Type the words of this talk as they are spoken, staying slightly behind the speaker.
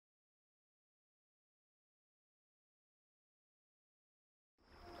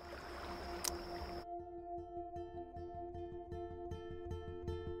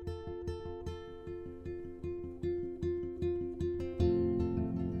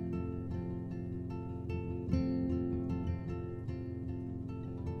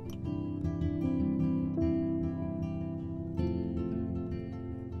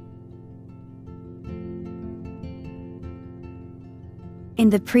In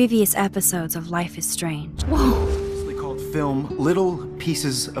the previous episodes of Life is Strange. Whoa! It's called film Little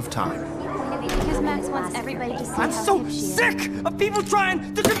Pieces of Time. Because Max wants everybody to see I'm how so hip she is. sick of people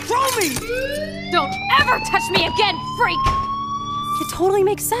trying to control me! Don't ever touch me again, freak! It totally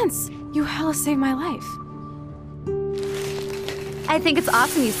makes sense. You hella saved my life. I think it's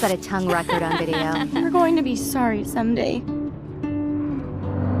awesome you set a tongue record on video. You're going to be sorry someday.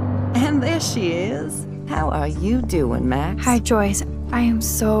 And there she is. How are you doing, Max? Hi, Joyce. I am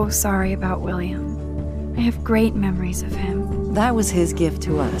so sorry about William. I have great memories of him. That was his gift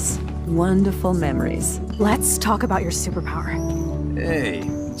to us. Wonderful memories. Let's talk about your superpower. Hey,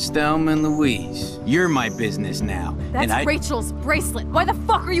 Stelma and Louise, you're my business now. That's Rachel's bracelet. Why the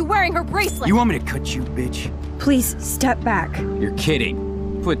fuck are you wearing her bracelet? You want me to cut you, bitch? Please, step back. You're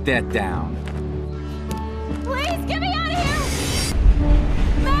kidding. Put that down. Please, get me out of here!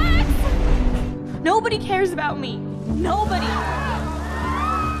 Max! Nobody cares about me. Nobody.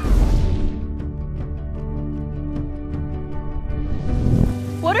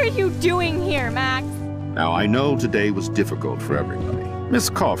 What are you doing here, Max? Now, I know today was difficult for everybody. Miss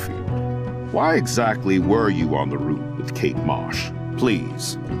Caulfield, why exactly were you on the route with Kate Marsh?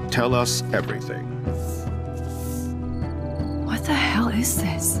 Please, tell us everything. What the hell is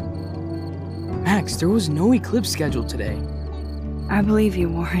this? Max, there was no eclipse scheduled today. I believe you,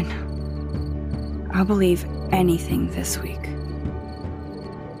 Warren. I'll believe anything this week.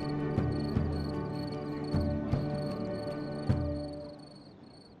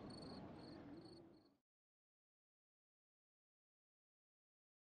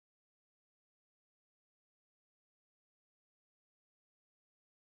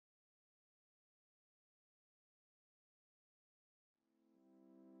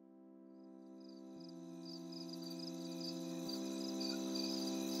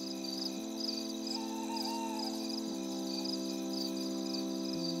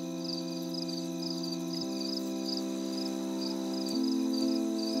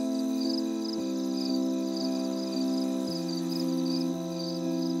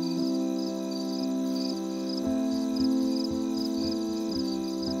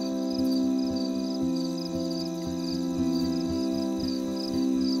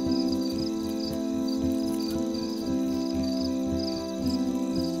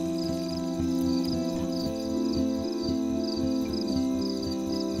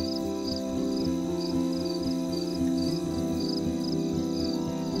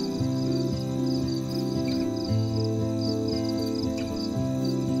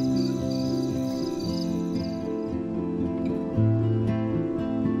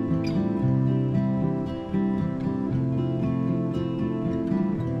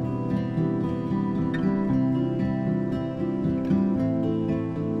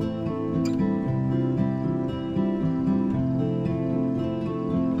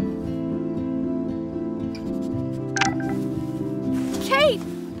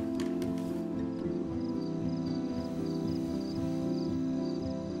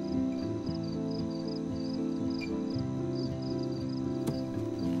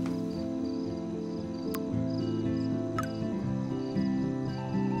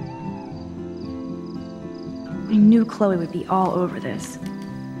 I knew Chloe would be all over this,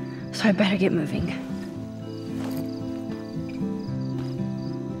 so I better get moving.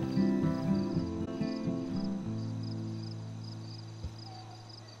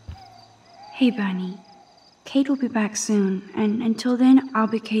 Hey, Bunny. Kate will be back soon, and until then, I'll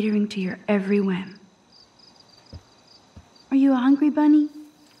be catering to your every whim. Are you hungry, Bunny?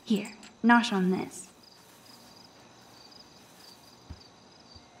 Here, nosh on this.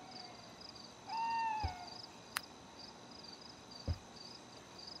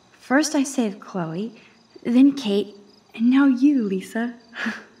 First I saved Chloe, then Kate, and now you, Lisa.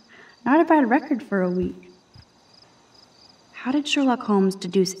 Not a bad record for a week. How did Sherlock Holmes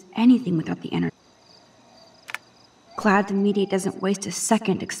deduce anything without the internet? Glad the media doesn't waste a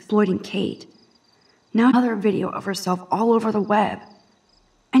second exploiting Kate. Now another video of herself all over the web.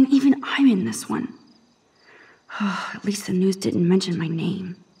 And even I'm in this one. At least the news didn't mention my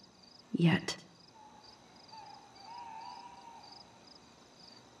name. Yet.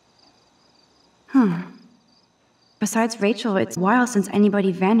 Besides Rachel, it's a while since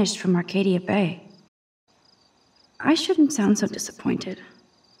anybody vanished from Arcadia Bay. I shouldn't sound so disappointed.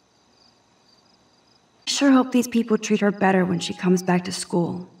 I sure hope these people treat her better when she comes back to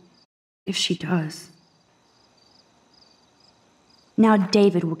school. If she does. Now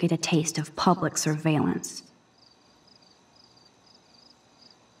David will get a taste of public surveillance.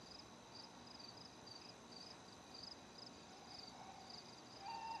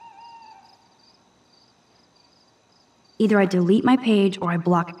 Either I delete my page or I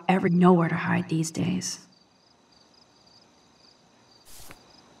block every nowhere to hide these days.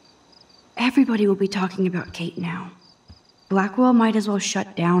 Everybody will be talking about Kate now. Blackwell might as well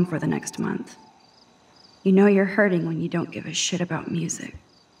shut down for the next month. You know you're hurting when you don't give a shit about music.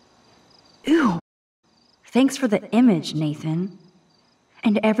 Ew. Thanks for the image, Nathan.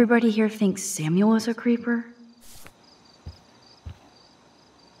 And everybody here thinks Samuel is a creeper?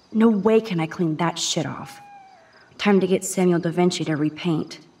 No way can I clean that shit off. Time to get Samuel da Vinci to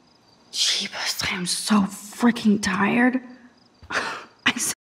repaint. Jeebus, I am so freaking tired. I'm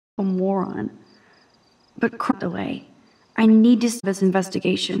so a moron. But crap away. I need to start this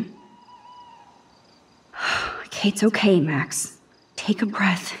investigation. Kate's okay, Max. Take a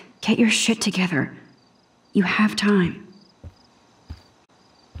breath. Get your shit together. You have time.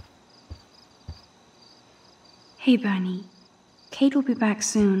 Hey, Bunny. Kate will be back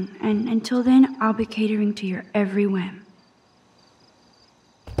soon, and until then, I'll be catering to your every whim.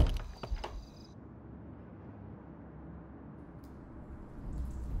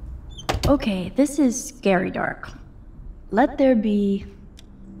 Okay, this is scary dark. Let there be...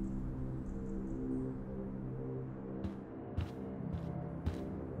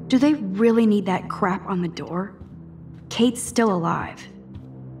 Do they really need that crap on the door? Kate's still alive.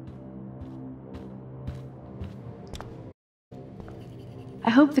 I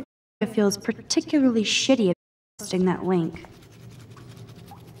hope Victoria feels particularly shitty about posting that link.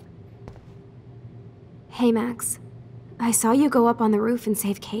 Hey, Max. I saw you go up on the roof and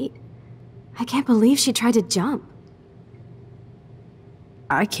save Kate. I can't believe she tried to jump.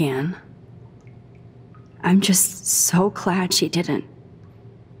 I can. I'm just so glad she didn't.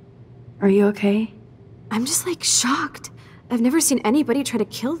 Are you okay? I'm just, like, shocked. I've never seen anybody try to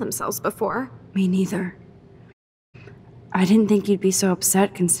kill themselves before. Me neither. I didn't think you'd be so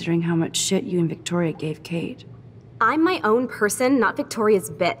upset considering how much shit you and Victoria gave Kate. I'm my own person, not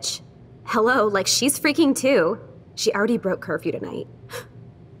Victoria's bitch. Hello, like, she's freaking too. She already broke curfew tonight.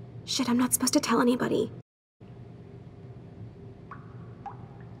 Shit, I'm not supposed to tell anybody.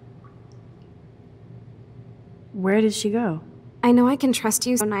 Where did she go? I know I can trust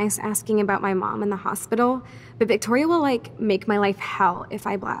you so nice asking about my mom in the hospital, but Victoria will, like, make my life hell if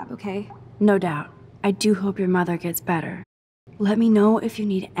I blab, okay? No doubt. I do hope your mother gets better. Let me know if you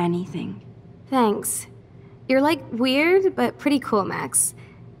need anything. Thanks. You're, like, weird, but pretty cool, Max.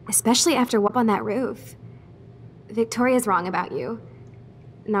 Especially after up on that roof. Victoria's wrong about you.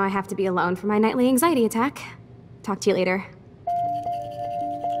 Now I have to be alone for my nightly anxiety attack. Talk to you later.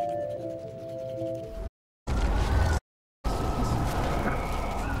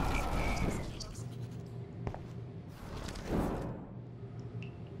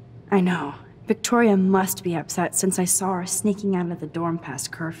 I know. Victoria must be upset since I saw her sneaking out of the dorm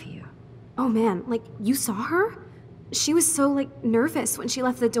past curfew. Oh man, like, you saw her? She was so, like, nervous when she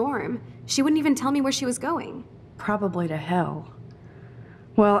left the dorm. She wouldn't even tell me where she was going. Probably to hell.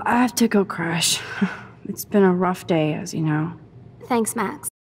 Well, I have to go crash. It's been a rough day, as you know. Thanks, Max.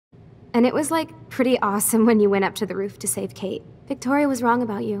 And it was, like, pretty awesome when you went up to the roof to save Kate. Victoria was wrong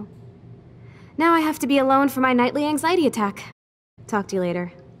about you. Now I have to be alone for my nightly anxiety attack. Talk to you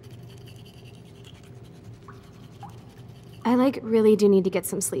later. I, like, really do need to get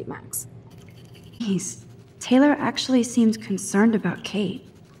some sleep, Max. Jeez, Taylor actually seems concerned about Kate.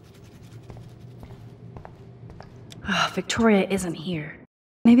 Victoria isn't here.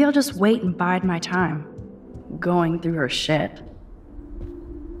 Maybe I'll just wait and bide my time, going through her shit.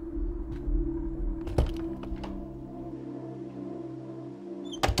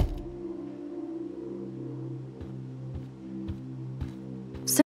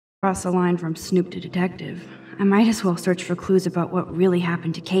 Since I crossed the line from Snoop to detective, I might as well search for clues about what really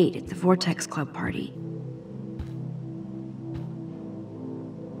happened to Kate at the Vortex Club party.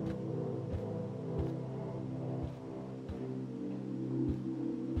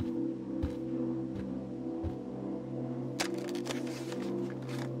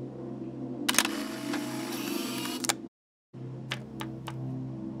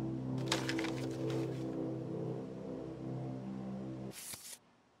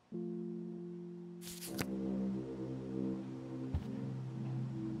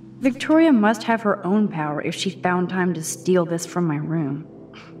 Victoria must have her own power if she found time to steal this from my room.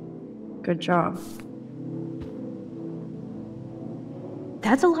 Good job.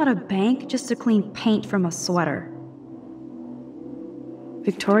 That's a lot of bank just to clean paint from a sweater.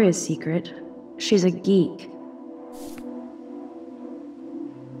 Victoria's secret. She's a geek.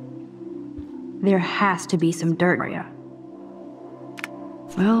 There has to be some dirt area.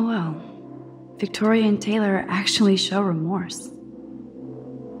 Well, well. Victoria and Taylor actually show remorse.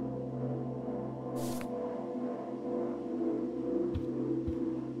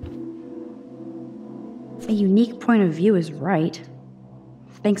 A unique point of view is right.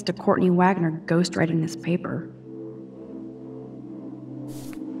 Thanks to Courtney Wagner ghostwriting this paper.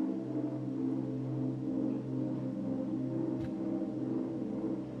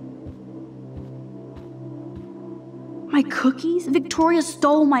 My cookies? Victoria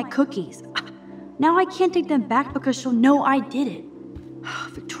stole my cookies. Now I can't take them back because she'll know I did it.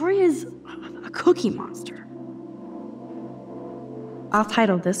 Victoria's a cookie monster. I'll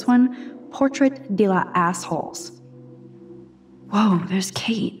title this one, Portrait de la Assholes. Whoa, there's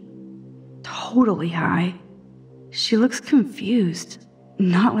Kate. Totally high. She looks confused.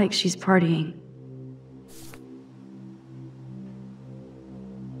 Not like she's partying.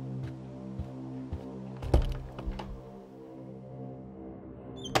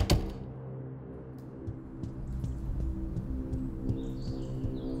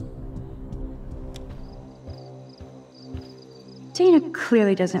 Dana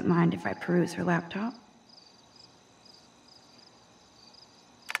clearly doesn't mind if I peruse her laptop.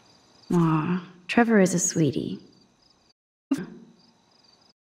 Aw, Trevor is a sweetie.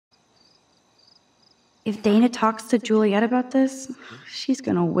 If Dana talks to Juliet about this, she's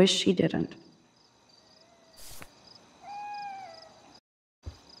gonna wish she didn't.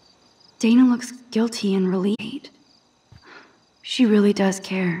 Dana looks guilty and relieved. She really does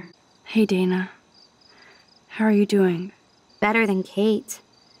care. Hey, Dana. How are you doing? Better than Kate.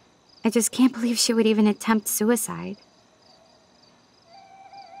 I just can't believe she would even attempt suicide.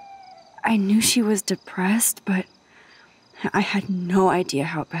 I knew she was depressed, but I had no idea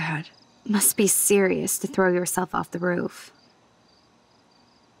how bad. Must be serious to throw yourself off the roof.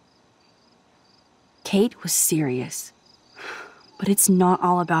 Kate was serious. But it's not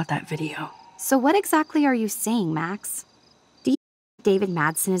all about that video. So what exactly are you saying, Max? Do you think David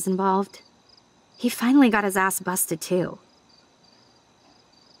Madsen is involved? He finally got his ass busted too.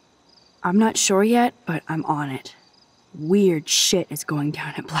 I'm not sure yet, but I'm on it. Weird shit is going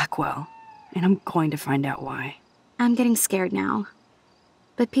down at Blackwell, and I'm going to find out why. I'm getting scared now.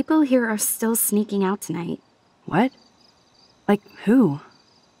 But people here are still sneaking out tonight. What? Like who?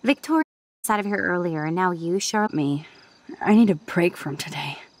 Victoria was out of here earlier, and now you, Charlotte. Me. I need a break from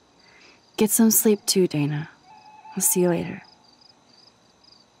today. Get some sleep too, Dana. I'll see you later.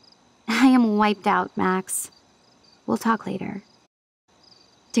 I am wiped out, Max. We'll talk later.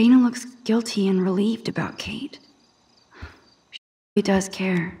 Dana looks guilty and relieved about Kate. She does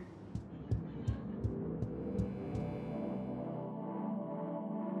care.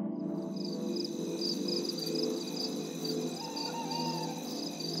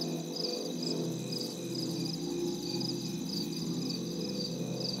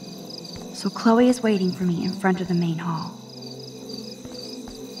 So Chloe is waiting for me in front of the main hall.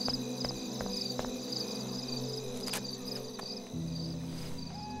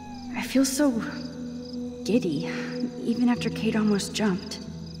 I feel so giddy, even after Kate almost jumped.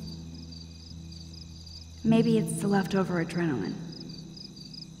 Maybe it's the leftover adrenaline.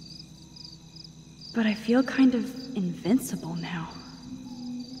 But I feel kind of invincible now.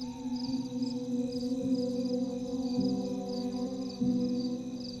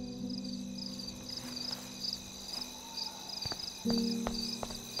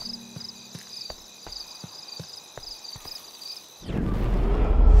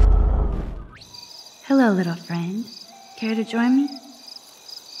 Hello, little friend. Care to join me?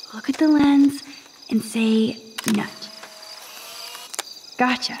 Look at the lens and say, nut.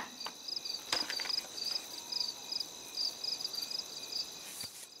 Gotcha.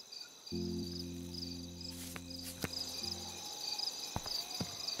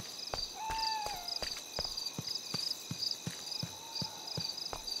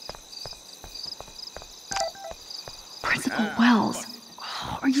 Principal Wells.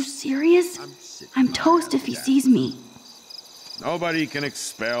 Oh, are you serious? I'm toast if he sees me. Nobody can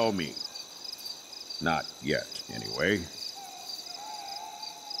expel me. Not yet, anyway.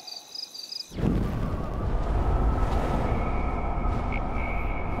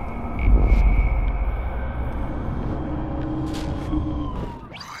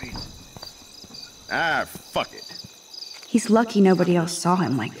 Fuck it. He's lucky nobody else saw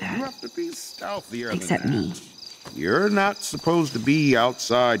him like that. You have to be stealthier Except than that. me. You're not supposed to be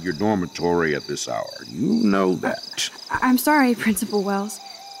outside your dormitory at this hour. You know that. I'm sorry, Principal Wells.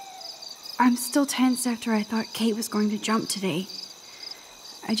 I'm still tense after I thought Kate was going to jump today.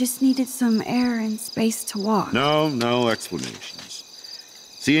 I just needed some air and space to walk. No explanations.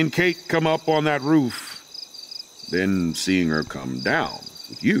 Seeing Kate come up on that roof, then seeing her come down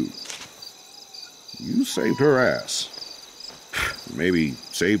with you. You saved her ass. Maybe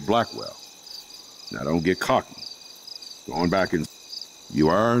saved Blackwell. Now don't get cocky. Going back and... You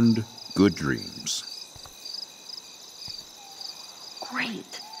earned good dreams.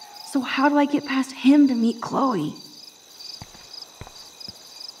 So how do I get past him to meet Chloe?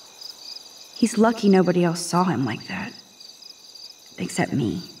 He's lucky nobody else saw him like that. Except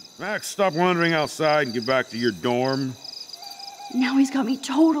me. Max, stop wandering outside and get back to your dorm. Now he's got me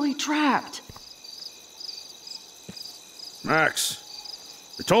totally trapped.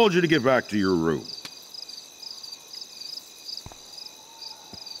 Max, I told you to get back to your room.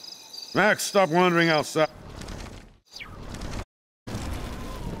 Max, stop wandering outside.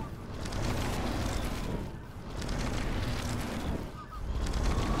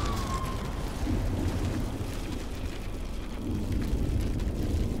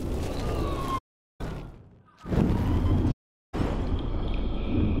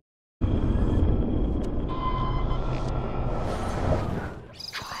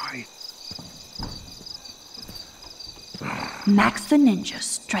 Max the Ninja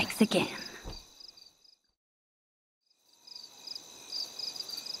strikes again.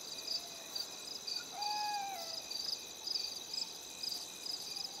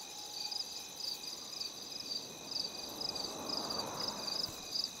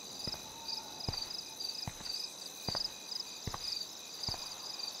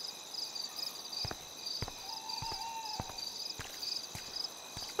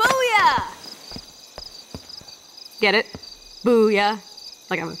 Get it? Booyah.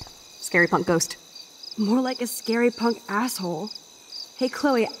 Like I'm a scary punk ghost. More like a scary punk asshole. Hey,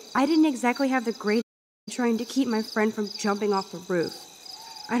 Chloe, I didn't exactly have the great trying to keep my friend from jumping off the roof.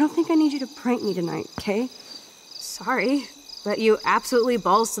 I don't think I need you to prank me tonight, okay? Sorry, but you absolutely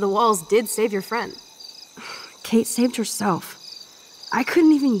balls to the walls did save your friend. Kate saved herself. I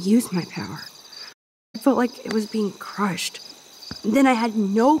couldn't even use my power. I felt like it was being crushed. Then I had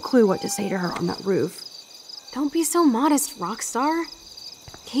no clue what to say to her on that roof. Don't be so modest, Rockstar.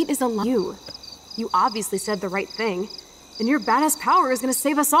 Kate is you. You obviously said the right thing, and your badass power is gonna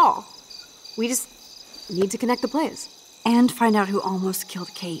save us all. We just need to connect the plays. And find out who almost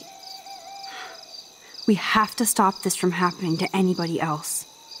killed Kate. We have to stop this from happening to anybody else.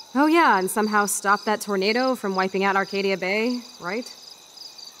 Oh yeah, and somehow stop that tornado from wiping out Arcadia Bay, right?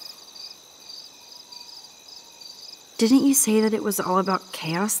 Didn't you say that it was all about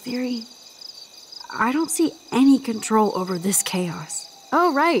chaos theory? I don't see any control over this chaos.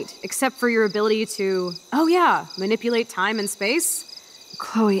 Oh, right. Except for your ability to, oh yeah, manipulate time and space?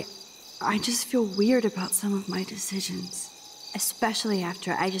 Chloe, I just feel weird about some of my decisions. Especially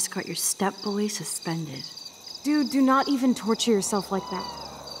after I just got your step-bully suspended. Dude, do not even torture yourself like that.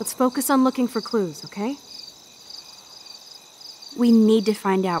 Let's focus on looking for clues, okay? We need to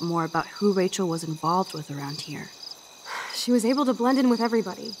find out more about who Rachel was involved with around here. She was able to blend in with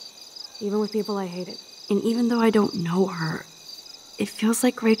everybody. Even with people I hated. And even though I don't know her, it feels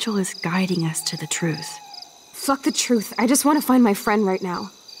like Rachel is guiding us to the truth. Fuck the truth. I just want to find my friend right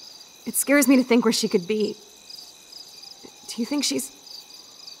now. It scares me to think where she could be. Do you think she's...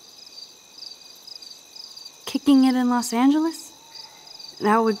 kicking it in Los Angeles?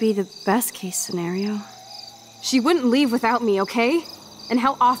 That would be the best case scenario. She wouldn't leave without me, okay? And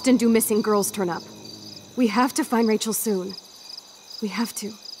how often do missing girls turn up? We have to find Rachel soon. We have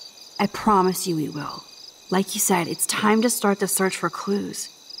to. I promise you we will. Like you said, it's time to start the search for clues.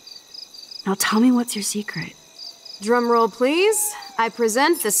 Now tell me what's your secret. Drum roll, please. I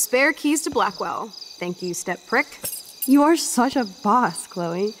present the spare keys to Blackwell. Thank you, step prick. You are such a boss,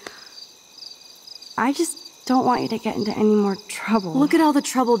 Chloe. I just don't want you to get into any more trouble. Look at all the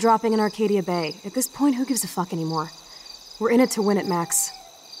trouble dropping in Arcadia Bay. At this point, who gives a fuck anymore? We're in it to win it, Max.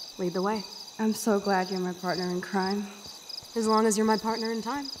 Lead the way. I'm so glad you're my partner in crime. As long as you're my partner in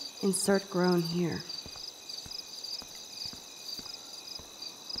time. Insert groan here.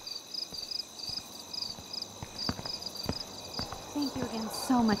 Thank you again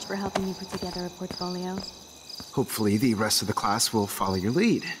so much for helping me put together a portfolio. Hopefully the rest of the class will follow your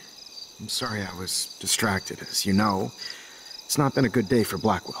lead. I'm sorry I was distracted. As you know, it's not been a good day for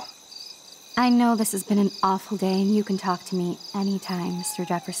Blackwell. I know this has been an awful day, and you can talk to me anytime, Mr.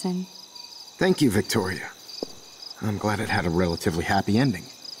 Jefferson. Thank you, Victoria. I'm glad it had a relatively happy ending.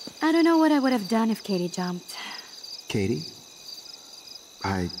 I don't know what I would have done if Katie jumped. Katie?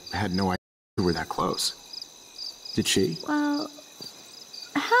 I had no idea we were that close. Did she? Well,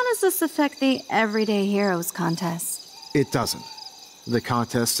 how does this affect the Everyday Heroes contest? It doesn't. The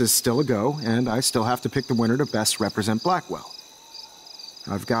contest is still a go, and I still have to pick the winner to best represent Blackwell.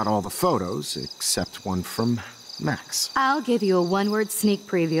 I've got all the photos, except one from Max. I'll give you a one-word sneak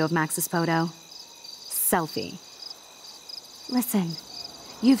preview of Max's photo. Selfie. Listen,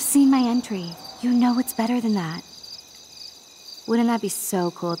 you've seen my entry. You know it's better than that. Wouldn't that be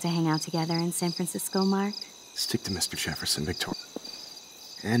so cool to hang out together in San Francisco, Mark? Stick to Mr. Jefferson, Victoria.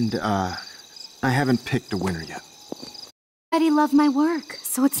 And, I haven't picked a winner yet. Eddie loved my work,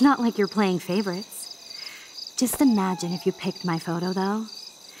 so it's not like you're playing favorites. Just imagine if you picked my photo, though.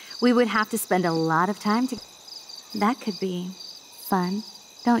 We would have to spend a lot of time to... That could be fun,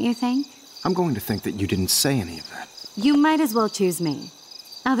 don't you think? I'm going to think that you didn't say any of that. You might as well choose me.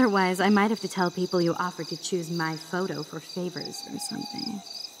 Otherwise, I might have to tell people you offered to choose my photo for favors or something.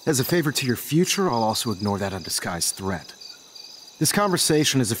 As a favor to your future, I'll also ignore that undisguised threat. This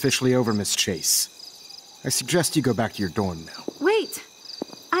conversation is officially over, Miss Chase. I suggest you go back to your dorm now. Wait!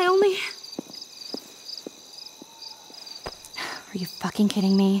 I only... Are you fucking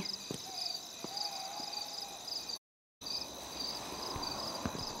kidding me?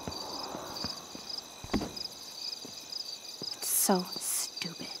 So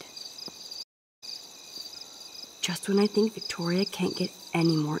stupid. Just when I think Victoria can't get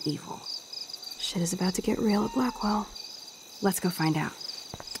any more evil. Shit is about to get real at Blackwell. Let's go find out.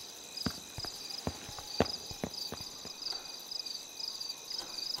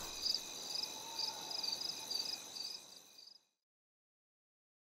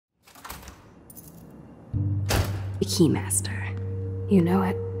 The Keymaster. You know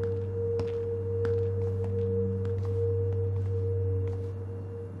it.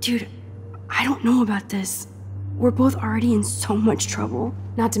 Dude, I don't know about this. We're both already in so much trouble.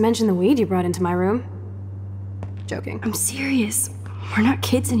 Not to mention the weed you brought into my room. Joking. I'm serious. We're not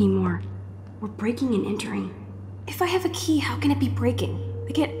kids anymore. We're breaking and entering. If I have a key, how can it be breaking?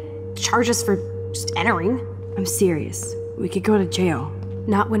 They get charges for just entering. I'm serious. We could go to jail.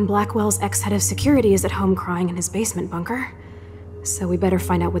 Not when Blackwell's ex-head of security is at home crying in his basement bunker. So we better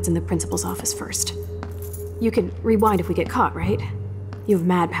find out what's in the principal's office first. You can rewind if we get caught, right? You have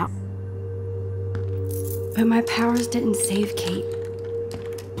mad power. But my powers didn't save Kate.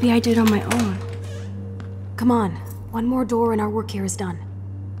 Maybe I did on my own. Come on. One more door and our work here is done.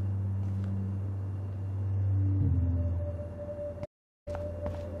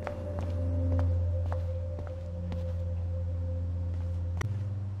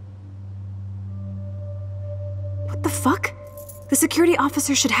 What the fuck? The security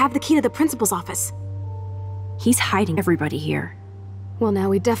officer should have the key to the principal's office. He's hiding everybody here. Well, now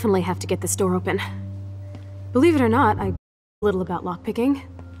we definitely have to get this door open. Believe it or not, I know a little about lockpicking,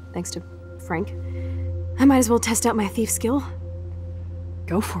 thanks to Frank. I might as well test out my thief skill.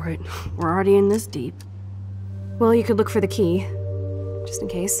 Go for it. We're already in this deep. Well, you could look for the key, just in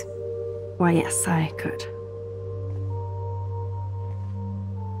case. Why, yes, I could.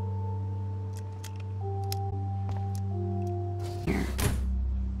 Here.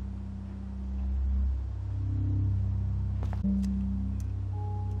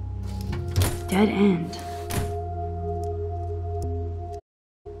 Dead end.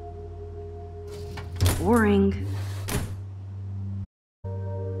 Boring.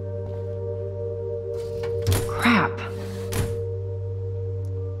 Crap.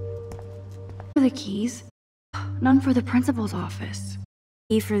 The keys. None for the principal's office.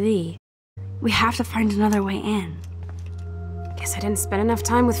 Key for thee. We have to find another way in. Guess I didn't spend enough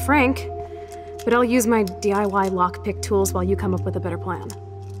time with Frank, but I'll use my DIY lockpick tools while you come up with a better plan.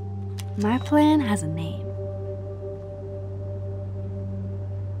 My plan has a name.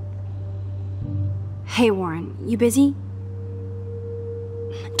 Hey, Warren, you busy?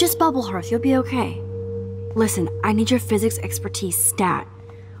 Just bubble hearth, you'll be okay. Listen, I need your physics expertise stat.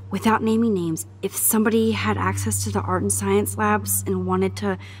 Without naming names, if somebody had access to the art and science labs and wanted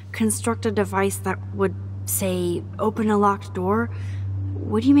to construct a device that would, say, open a locked door,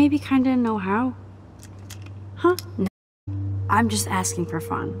 would you maybe kinda know how? Huh? No. I'm just asking for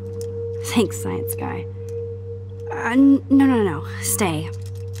fun. Thanks, science guy. No. Stay.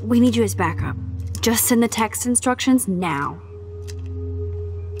 We need you as backup. Just send the text instructions now.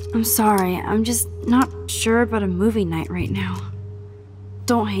 I'm sorry, I'm just not sure about a movie night right now.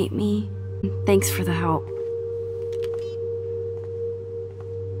 Don't hate me. Thanks for the help.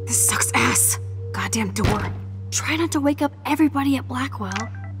 This sucks ass. Goddamn door. Try not to wake up everybody at Blackwell.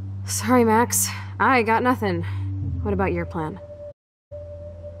 Sorry, Max. I got nothing. What about your plan?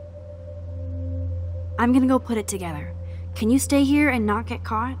 I'm gonna go put it together. Can you stay here and not get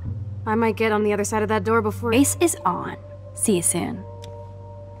caught? I might get on the other side of that door before— Ace is on. See you soon.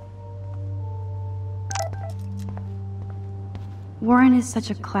 Warren is such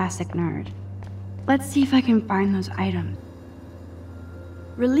a classic nerd. Let's see if I can find those items.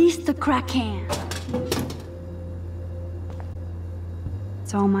 Release the Kraken!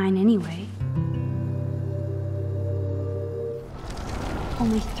 It's all mine anyway.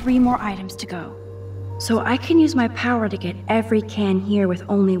 Only 3 more items to go. So I can use my power to get every can here with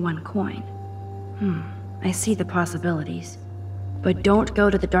only 1 coin. I see the possibilities. But don't go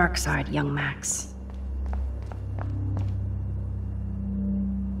to the dark side, young Max.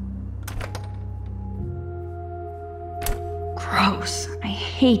 Gross. I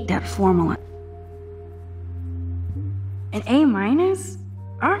hate that formula. An A-?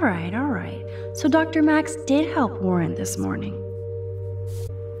 Alright. So Dr. Max did help Warren this morning.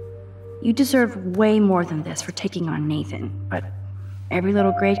 You deserve way more than this for taking on Nathan, but every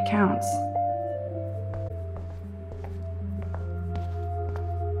little grade counts.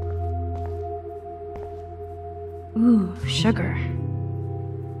 Ooh, sugar.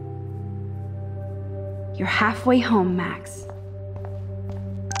 You're halfway home, Max.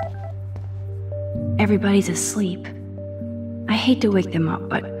 Everybody's asleep. I hate to wake them up,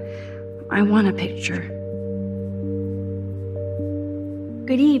 but I want a picture.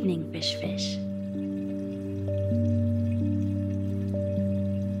 Good evening, Fish.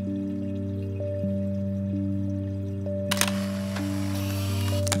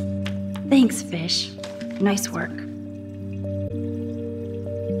 Thanks, Fish. Nice work.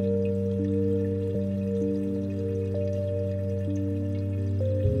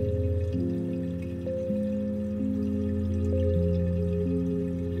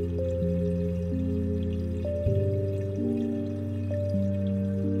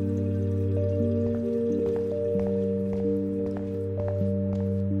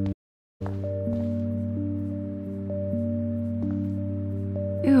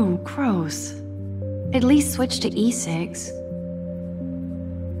 Ew, gross. At least switch to e-cigs.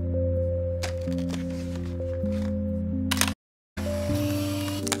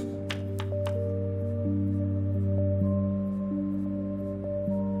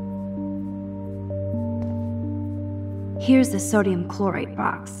 Here's the sodium chlorate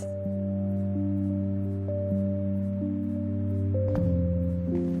box.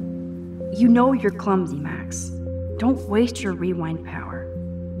 You know you're clumsy, Max. Don't waste your rewind power.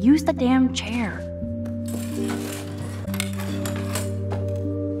 Use the damn chair.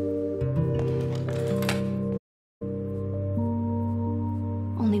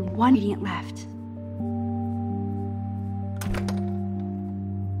 Only one ingredient left.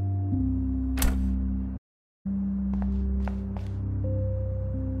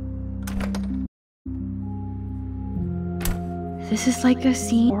 This is like a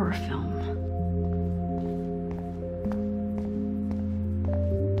scene horror film.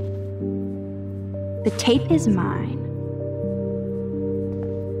 The tape is mine.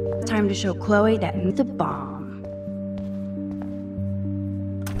 It's time to show Chloe that I'm the bomb.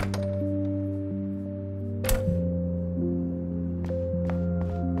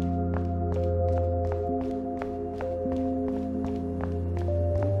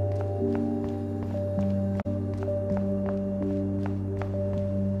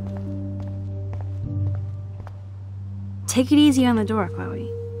 Take it easy on the door, Chloe.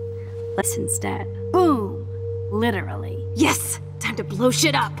 Let's instead. Boom! Literally. Yes! Time to blow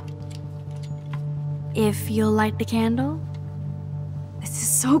shit up! If you'll light the candle. This is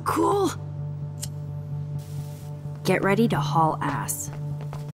so cool! Get ready to haul ass.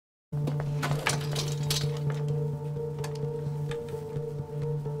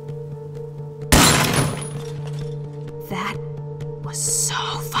 That was so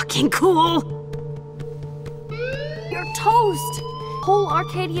fucking cool! You're toast! Whole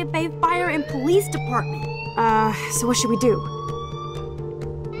Arcadia Bay Fire and Police Department. So what should we do?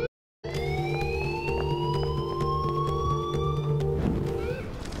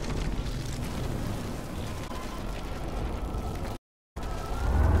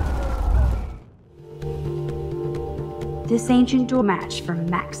 This ancient door match for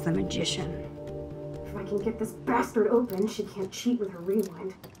Max the Magician. If I can get this bastard open, she can't cheat with her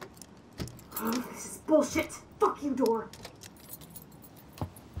rewind. Oh, this is bullshit! Fuck you, door!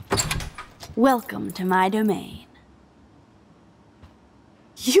 Welcome to my domain.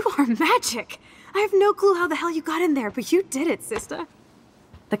 You are magic! I have no clue how the hell you got in there, but you did it, sister.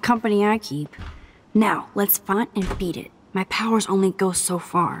 The company I keep. Now, let's find and beat it. My powers only go so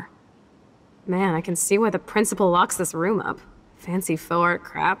far. Man, I can see why the principal locks this room up. Fancy faux art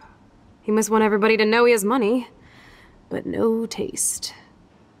crap. He must want everybody to know he has money, but no taste.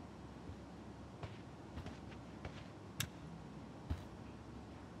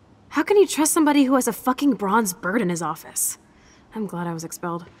 How can you trust somebody who has a fucking bronze bird in his office? I'm glad I was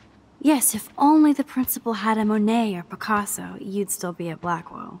expelled. Yes, if only the principal had a Monet or Picasso, you'd still be at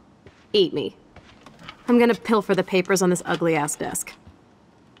Blackwell. Eat me. I'm gonna pilfer the papers on this ugly-ass desk.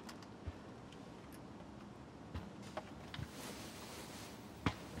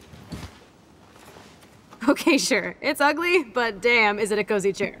 Okay, sure. It's ugly, but damn, is it a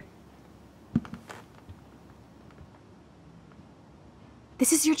cozy chair.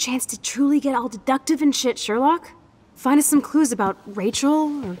 This is your chance to truly get all deductive and shit, Sherlock. Find us some clues about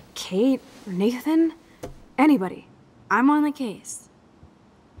Rachel, or Kate, or Nathan. Anybody. I'm on the case.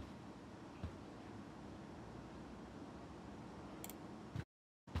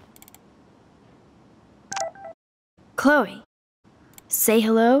 Chloe, say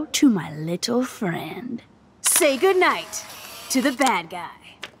hello to my little friend. Say goodnight to the bad guy.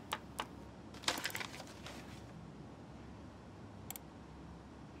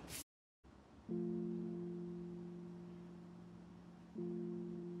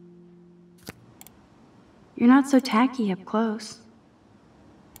 You're not so tacky up close.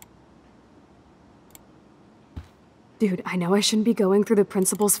 Dude, I know I shouldn't be going through the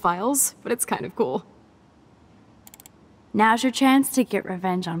principal's files, but it's kind of cool. Now's your chance to get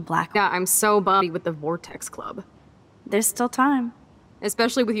revenge on Blackwell. Yeah, I'm so bummed with the Vortex Club. There's still time.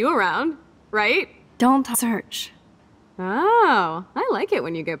 Especially with you around, right? Don't search. Oh, I like it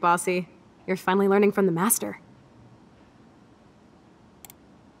when you get bossy. You're finally learning from the master.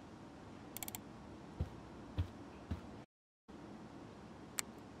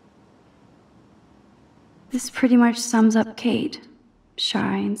 This pretty much sums up Kate.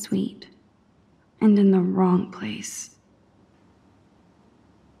 Shy and sweet. And in the wrong place.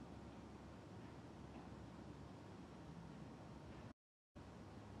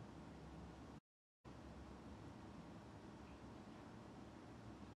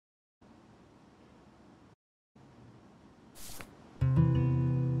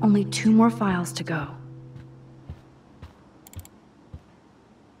 Only 2 more files to go.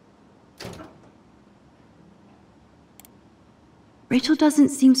 Rachel doesn't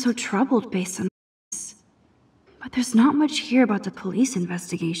seem so troubled based on this. But there's not much here about the police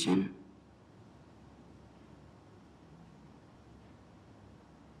investigation.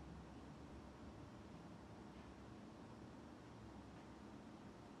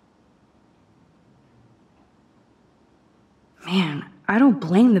 Man, I don't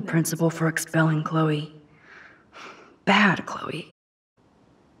blame the principal for expelling Chloe. Bad Chloe.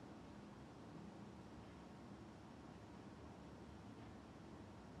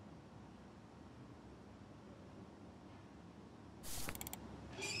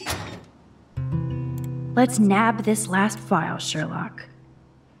 Let's nab this last file, Sherlock.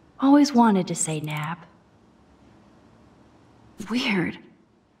 Always wanted to say nab. Weird.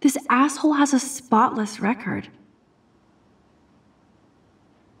 This asshole has a spotless record.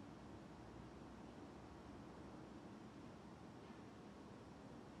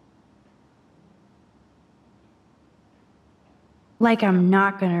 Like I'm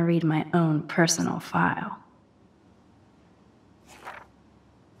not gonna read my own personal file.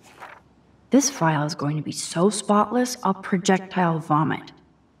 This file is going to be so spotless, I'll projectile vomit.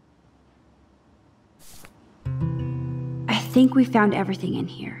 I think we found everything in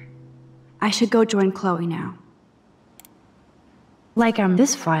here. I should go join Chloe now. Like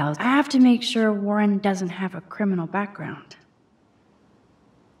this file, I have to make sure Warren doesn't have a criminal background.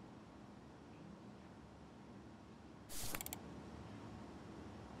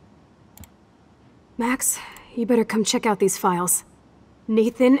 Max, you better come check out these files.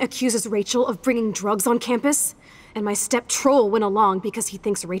 Nathan accuses Rachel of bringing drugs on campus, and my step troll went along because he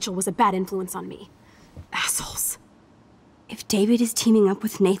thinks Rachel was a bad influence on me. Assholes. If David is teaming up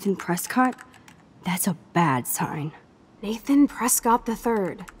with Nathan Prescott, that's a bad sign. Nathan Prescott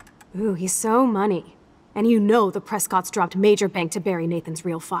III. Ooh, he's so money. And you know the Prescotts dropped major bank to bury Nathan's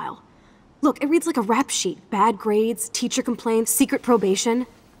real file. Look, it reads like a rap sheet. Bad grades, teacher complaints, secret probation.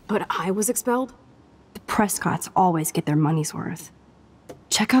 But I was expelled? The Prescotts always get their money's worth.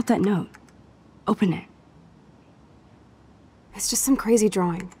 Check out that note. Open it. It's just some crazy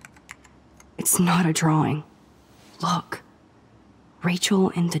drawing. It's not a drawing. Look. Rachel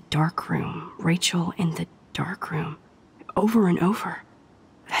in the dark room. Rachel in the dark room. Over and over.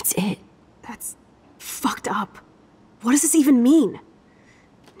 That's it. That's fucked up. What does this even mean?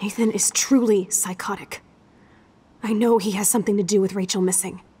 Nathan is truly psychotic. I know he has something to do with Rachel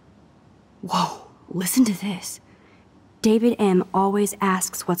missing. Whoa, listen to this. David M. always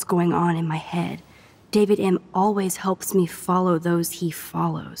asks what's going on in my head. David M. always helps me follow those he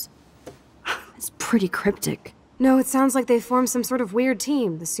follows. It's pretty cryptic. No, it sounds like they formed some sort of weird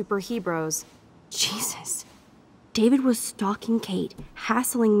team, the Super Hebrews. Jesus. David was stalking Kate,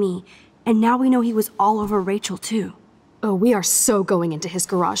 hassling me, and now we know he was all over Rachel too. Oh, we are so going into his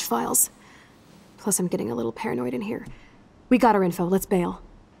garage files. Plus, I'm getting a little paranoid in here. We got our info, let's bail.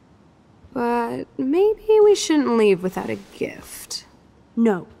 But maybe we shouldn't leave without a gift.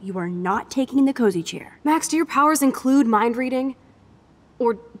 No, you are not taking the cozy chair. Max, do your powers include mind reading?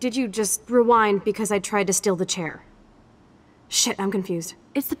 Or did you just rewind because I tried to steal the chair? Shit, I'm confused.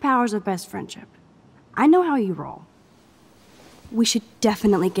 It's the powers of best friendship. I know how you roll. We should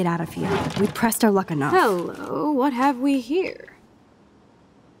definitely get out of here. We've pressed our luck enough. Hello, what have we here?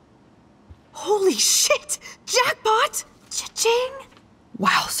 Holy shit! Jackpot! Cha-ching!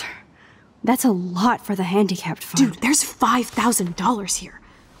 Wowzer. That's a lot for the handicapped fund. Dude, there's $5,000 here.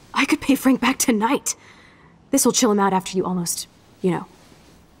 I could pay Frank back tonight. This'll chill him out after you almost,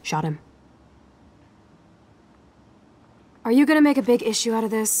 shot him. Are you gonna make a big issue out of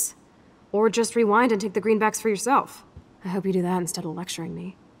this? Or just rewind and take the greenbacks for yourself? I hope you do that instead of lecturing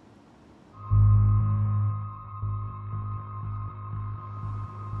me.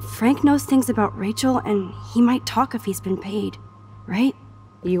 Frank knows things about Rachel, and he might talk if he's been paid, right?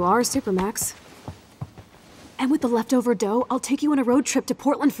 You are Supermax. And with the leftover dough, I'll take you on a road trip to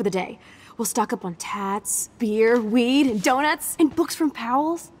Portland for the day. We'll stock up on tats, beer, weed, and donuts. And books from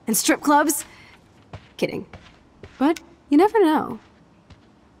Powell's? And strip clubs. Kidding. But you never know.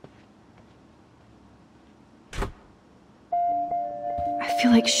 I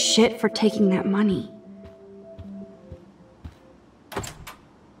feel like shit for taking that money.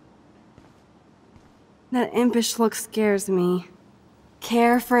 That impish look scares me.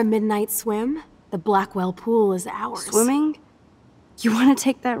 Care for a midnight swim? The Blackwell pool is ours. Swimming? You want to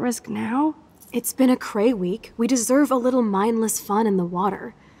take that risk now? It's been a cray week. We deserve a little mindless fun in the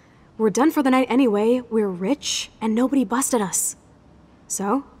water. We're done for the night anyway. We're rich, and nobody busted us.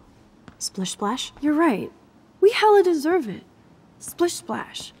 So, splish splash? You're right. We hella deserve it. Splish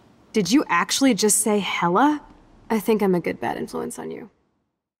splash. Did you actually just say hella? I think I'm a good bad influence on you.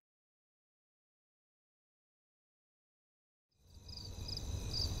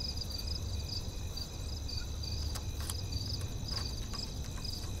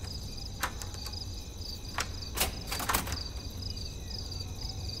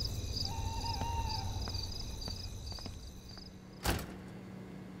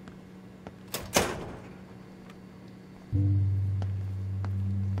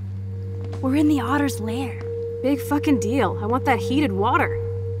 We're in the otter's lair. Big fucking deal. I want that heated water.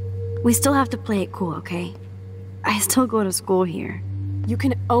 We still have to play it cool, okay? I still go to school here. You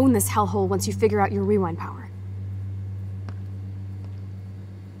can own this hellhole once you figure out your rewind power.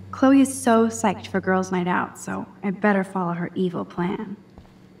 Chloe is so psyched for girls' night out, so I better follow her evil plan.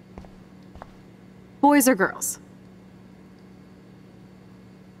 Boys or girls?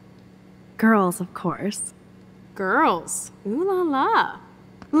 Girls, of course. Girls? Ooh la la.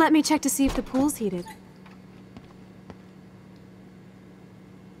 Let me check to see if the pool's heated.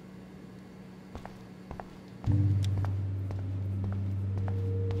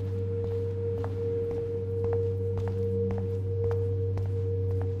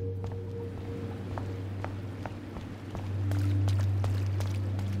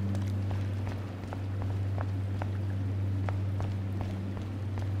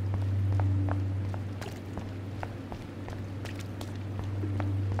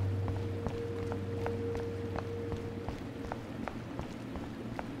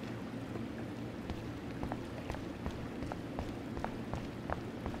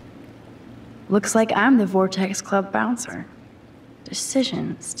 Looks like I'm the Vortex Club bouncer.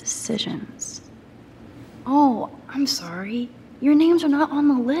 Decisions. Oh, I'm sorry. Your names are not on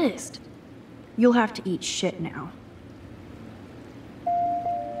the list. You'll have to eat shit now.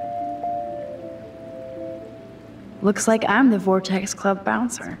 Looks like I'm the Vortex Club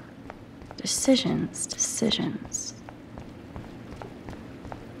bouncer. Decisions.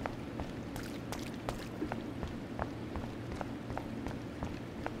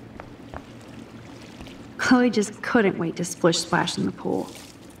 Chloe just couldn't wait to splish splash in the pool.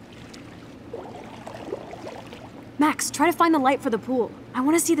 Max, try to find the light for the pool. I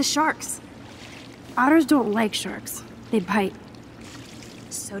want to see the sharks. Otters don't like sharks. They bite.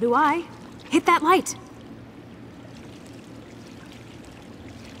 So do I. Hit that light.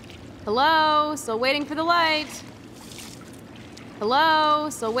 Hello? Still waiting for the light. Hello?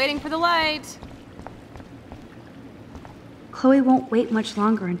 Still waiting for the light. Chloe won't wait much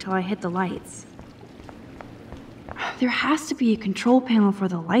longer until I hit the lights. There has to be a control panel for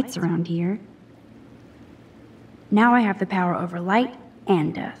the lights around here. Now I have the power over light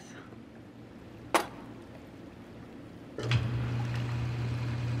and death.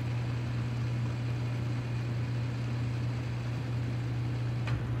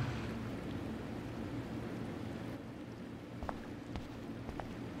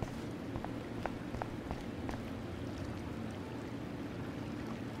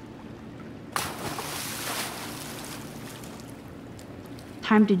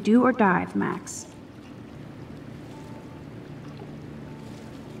 Time to do or dive, Max.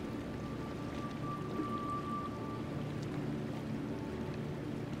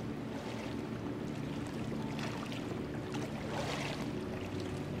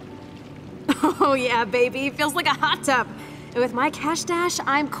 Oh yeah, baby. Feels like a hot tub. And with my cash dash,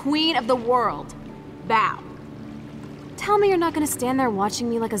 I'm queen of the world. Bow. Tell me you're not gonna stand there watching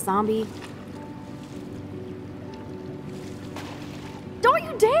me like a zombie. Don't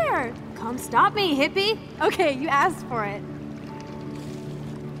you dare! Come stop me, hippie. Okay, you asked for it.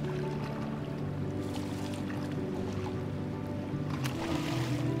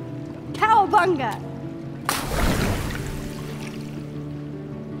 Cowabunga!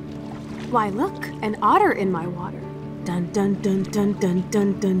 Why, look, an otter in my water. Dun dun dun dun dun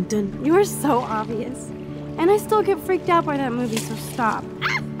dun dun dun. You are so obvious. And I still get freaked out by that movie, so stop.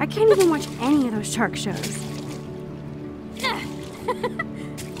 I can't even watch any of those shark shows.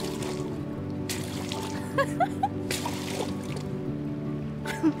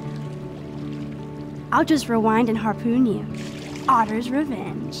 I'll just rewind and harpoon you. Otter's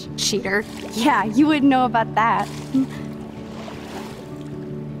revenge. Cheater. Yeah, you wouldn't know about that.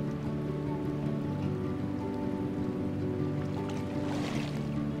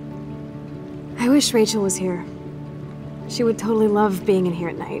 I wish Rachel was here. She would totally love being in here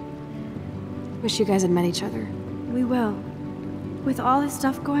at night. Wish you guys had met each other. We will. With all this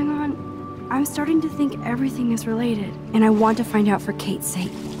stuff going on, I'm starting to think everything is related, and I want to find out for Kate's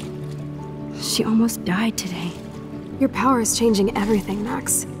sake. She almost died today. Your power is changing everything,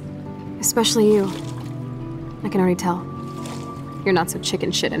 Max. Especially you. I can already tell. You're not so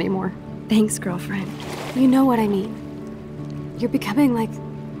chicken shit anymore. Thanks, girlfriend. You know what I mean. You're becoming like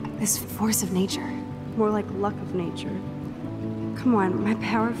this force of nature. More like luck of nature. Come on, my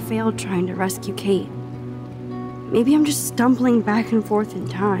power failed trying to rescue Kate. Maybe I'm just stumbling back and forth in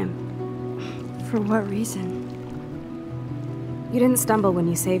time. For what reason? You didn't stumble when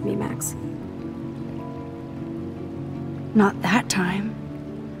you saved me, Max. Not that time.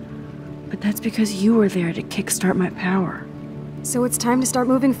 But that's because you were there to kickstart my power. So it's time to start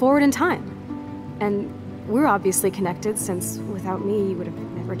moving forward in time. And we're obviously connected, since without me, you would have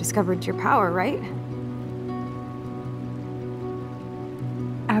never discovered your power, right?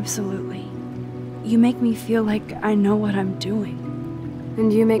 Absolutely. You make me feel like I know what I'm doing.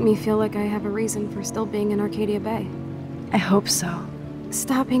 And you make me feel like I have a reason for still being in Arcadia Bay. I hope so.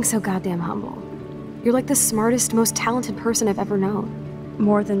 Stop being so goddamn humble. You're like the smartest, most talented person I've ever known.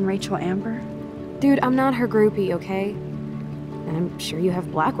 More than Rachel Amber? Dude, I'm not her groupie, okay? And I'm sure you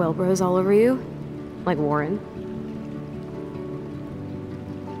have Blackwell bros all over you. Like Warren.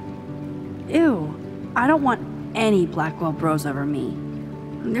 Ew. I don't want any Blackwell bros over me.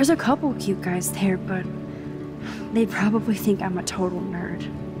 There's a couple cute guys there, but they'd probably think I'm a total nerd.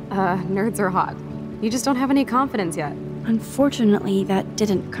 Nerds are hot. You just don't have any confidence yet. Unfortunately, that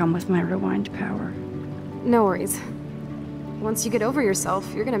didn't come with my rewind power. No worries. Once you get over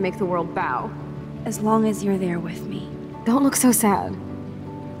yourself, you're gonna make the world bow. As long as you're there with me. Don't look so sad.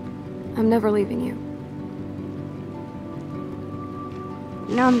 I'm never leaving you.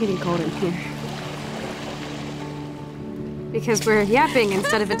 Now I'm getting cold in here. Because we're yapping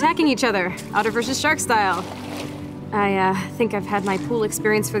instead of attacking each other, otter versus shark style. I think I've had my pool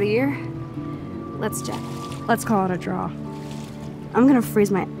experience for the year. Let's check. Let's call it a draw. I'm gonna freeze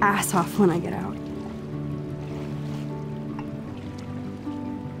my ass off when I get out.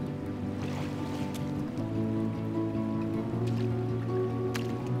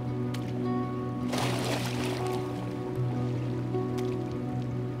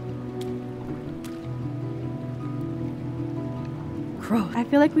 Gross. I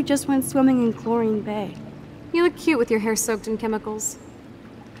feel like we just went swimming in Chlorine Bay. You look cute with your hair soaked in chemicals.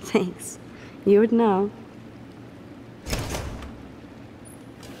 Thanks. You would know.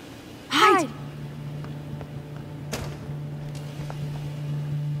 Hide!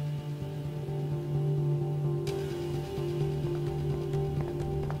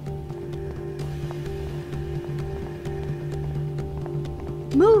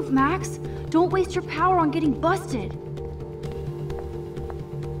 Move, Max! Don't waste your power on getting busted!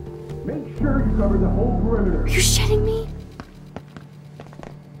 Make sure you cover the whole perimeter. Are you shitting me?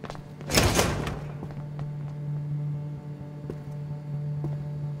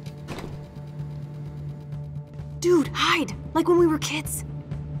 Dude, hide! Like when we were kids.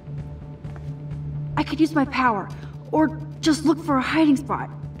 I could use my power, or just look for a hiding spot.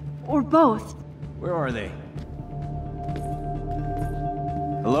 Or both. Where are they?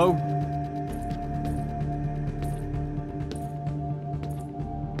 Hello?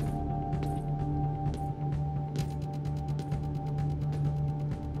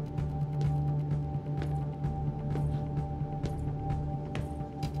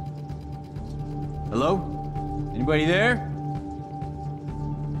 Hello? Anybody there?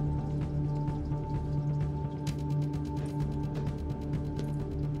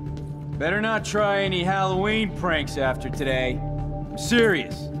 Better not try any Halloween pranks after today. I'm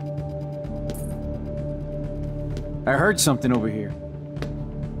serious. I heard something over here.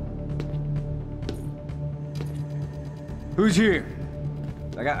 Who's here?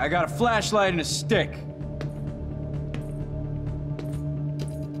 I got a flashlight and a stick.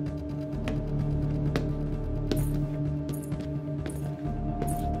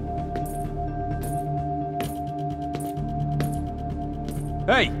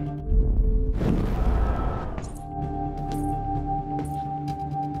 Hey!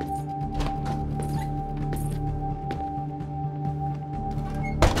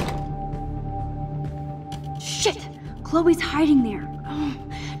 Shit! Chloe's hiding there. Oh,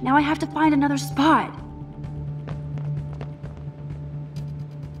 now I have to find another spot.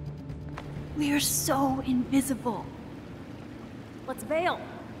 We are so invisible. Let's bail.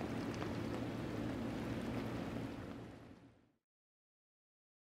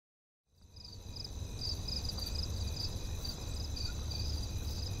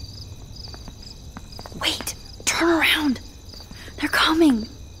 Wait! Turn around! They're coming!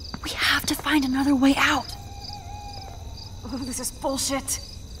 We have to find another way out! Oh, this is bullshit.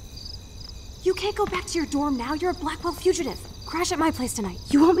 You can't go back to your dorm now. You're a Blackwell fugitive. Crash at my place tonight.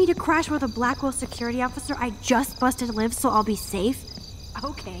 You want me to crash with a Blackwell security officer I just busted live so I'll be safe?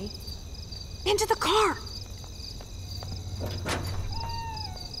 Okay. Into the car!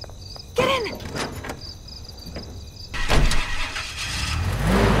 Get in!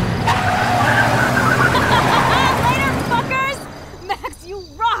 Later, fuckers! Max, you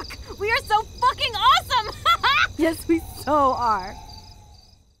rock! We are so fucking awesome! Yes, we so are.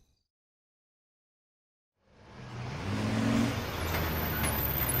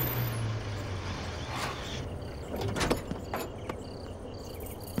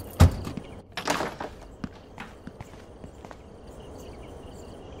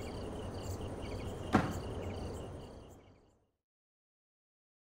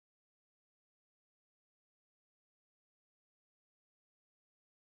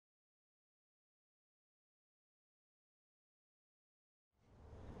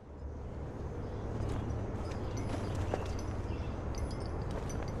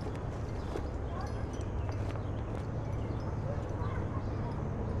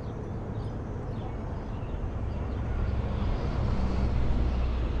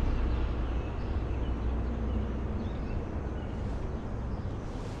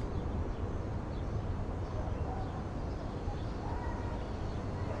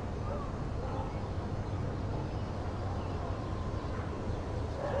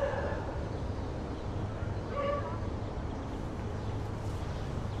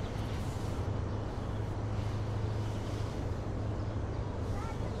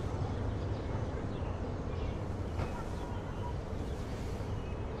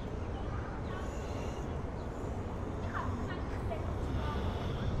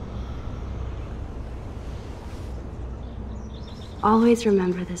 Always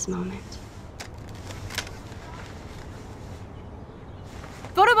remember this moment.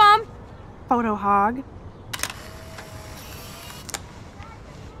 Photobomb! Photo hog.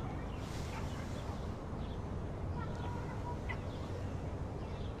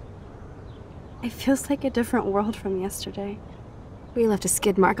 It feels like a different world from yesterday. We left a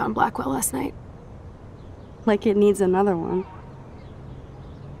skid mark on Blackwell last night. Like it needs another one.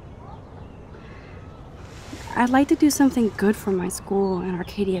 I'd like to do something good for my school in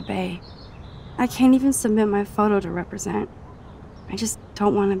Arcadia Bay. I can't even submit my photo to represent. I just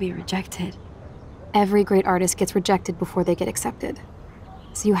don't want to be rejected. Every great artist gets rejected before they get accepted.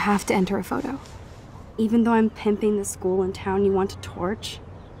 So you have to enter a photo. Even though I'm pimping the school in town you want to torch?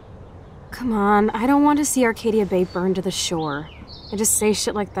 Come on, I don't want to see Arcadia Bay burned to the shore. I just say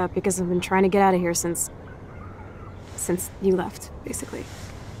shit like that because I've been trying to get out of here since you left, basically.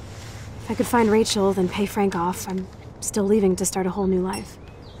 If I could find Rachel, then pay Frank off, I'm still leaving to start a whole new life.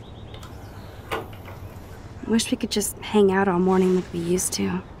 Wish we could just hang out all morning like we used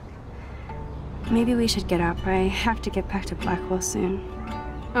to. Maybe we should get up. I have to get back to Blackwell soon.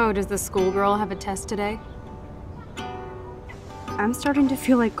 Oh, does the schoolgirl have a test today? I'm starting to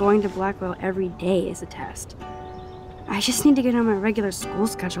feel like going to Blackwell every day is a test. I just need to get on my regular school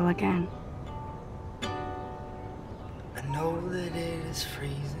schedule again. I know that it is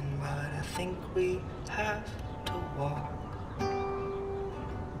freezing, but I think we have to walk.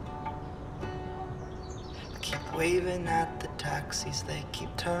 Keep waving at the taxis, they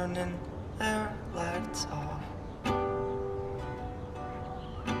keep turning their lights off.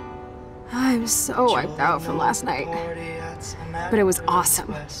 I'm so wiped out from last night. But it was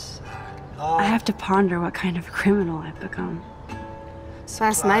awesome. I have to ponder what kind of criminal I've become.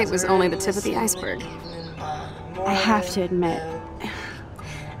 Last night was only the tip of the iceberg. I have to admit,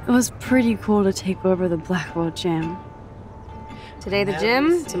 it was pretty cool to take over the Blackwell gym. Today the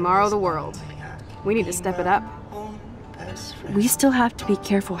gym, tomorrow the world. We need to step it up. We still have to be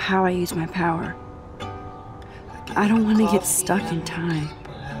careful how I use my power. I don't want to get stuck in time.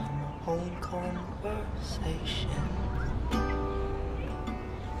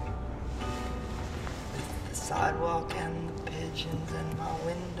 The sidewalk and the pigeons in my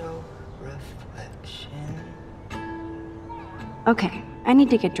window reflection. Okay, I need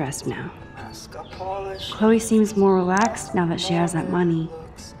to get dressed now. Chloe seems more relaxed now that she has that money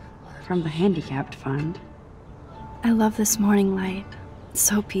from the handicapped fund. I love this morning light. It's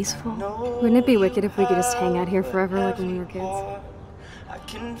so peaceful. Wouldn't it be wicked if we could just hang out here forever like when we were kids?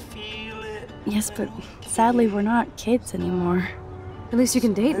 Yes, but sadly we're not kids anymore. At least you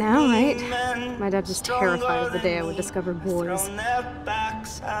can date now, right? My dad was terrified of the day I would discover boys.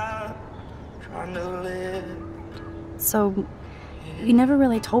 So, you never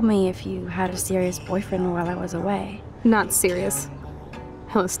really told me if you had a serious boyfriend while I was away. Not serious.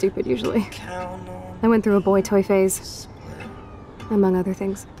 Hella stupid, usually. I went through a boy toy phase, among other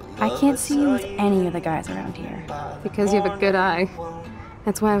things. I can't see you with any of the guys around here. Because you have a good eye.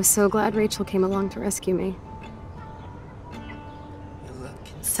 That's why I was so glad Rachel came along to rescue me.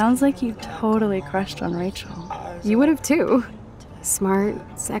 Sounds like you totally crushed on Rachel. You would have too. Smart,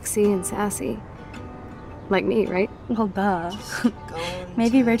 sexy, and sassy. Like me, right? Well, duh.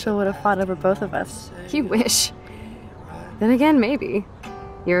 Maybe Rachel would have fought over both of us. You wish. Then again, maybe.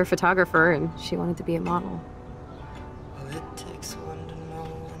 You're a photographer and she wanted to be a model.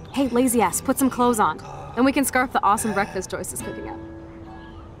 Hey, lazy ass, put some clothes on. Then we can scarf the awesome breakfast Joyce is cooking up.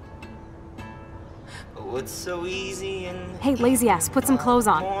 Hey, lazy ass, put some clothes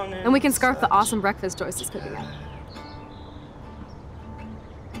on. Then we can scarf the awesome breakfast Joyce is cooking up.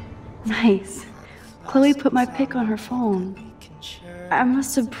 Nice. Chloe put my pic on her phone. I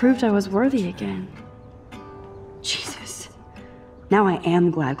must have proved I was worthy again. Jesus. Now I am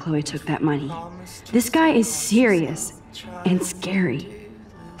glad Chloe took that money. This guy is serious and scary.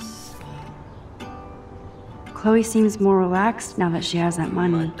 Chloe seems more relaxed now that she has that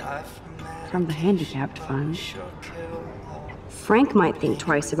money from the handicapped fund. Frank might think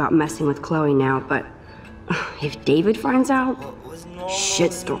twice about messing with Chloe now, but if David finds out,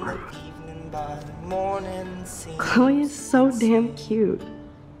 shitstorm. Chloe is so damn cute.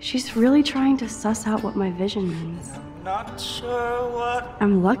 She's really trying to suss out what my vision means.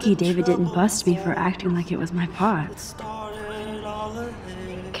 I'm lucky David didn't bust me for acting like it was my pot.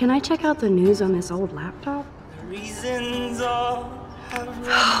 Can I check out the news on this old laptop?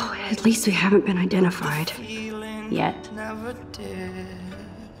 Oh, at least we haven't been identified. Yet.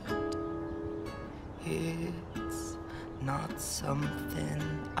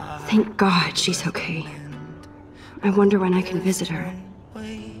 Thank God she's okay. I wonder when I can visit her.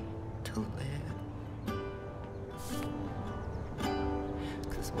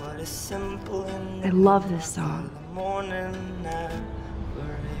 I love this song.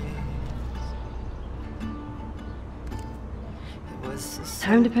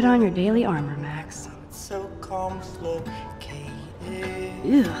 Time to put on your daily armor, Max.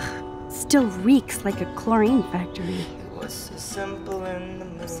 Ugh, still reeks like a chlorine factory.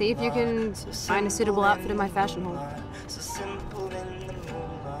 See if you can find a suitable outfit in my fashion hole.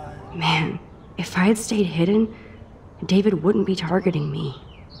 Man, if I had stayed hidden, David wouldn't be targeting me.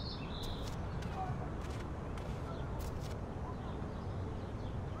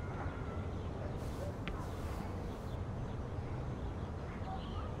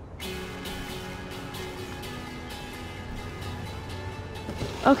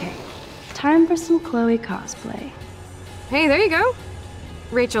 Okay, time for some Chloe cosplay. Hey, there you go.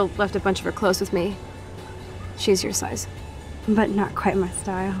 Rachel left a bunch of her clothes with me. She's your size. But not quite my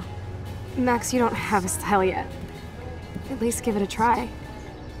style. Max, you don't have a style yet. At least give it a try.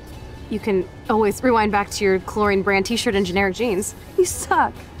 You can always rewind back to your chlorine brand t-shirt and generic jeans. You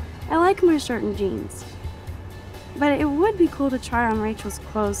suck. I like my shirt and jeans. But it would be cool to try on Rachel's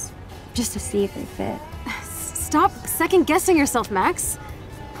clothes just to see if they fit. Stop second-guessing yourself, Max.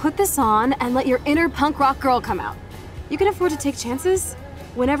 Put this on and let your inner punk rock girl come out. You can afford to take chances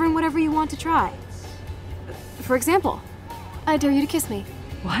whenever and whatever you want to try. For example, I dare you to kiss me.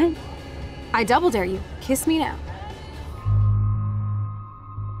 What? I double dare you. Kiss me now.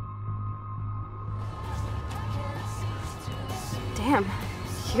 Damn,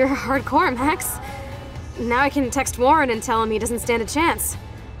 you're hardcore, Max. Now I can text Warren and tell him he doesn't stand a chance.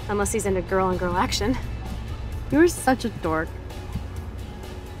 Unless he's into girl-on-girl action. You're such a dork.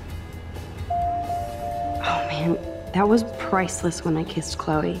 Oh man, That was priceless when I kissed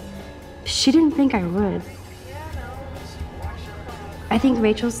Chloe. She didn't think I would. I think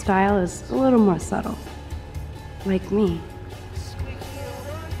Rachel's style is a little more subtle. Like me.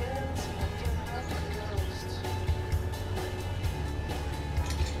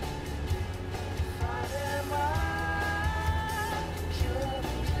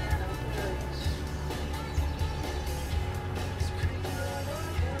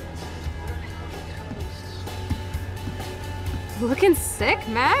 Looking sick,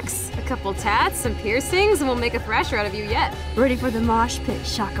 Max? A couple tats, some piercings, and we'll make a thrasher out of you yet. Ready for the mosh pit,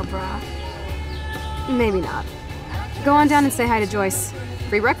 Shaka Bra. Maybe not. Go on down and say hi to Joyce.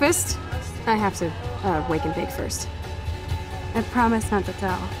 Free breakfast. I have to wake and bake first. I promise not to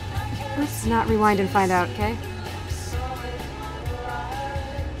tell. Let's not rewind and find out, okay?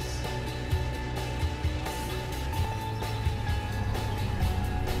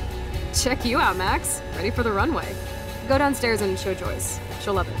 Check you out, Max. Ready for the runway. Go downstairs and show Joyce.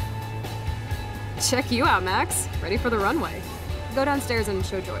 She'll love it. Check you out, Max. Ready for the runway. Go downstairs and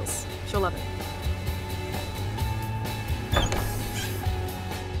show Joyce. She'll love it.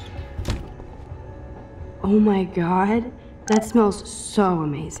 Oh my god, that smells so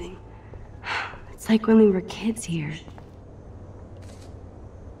amazing. It's like when we were kids here.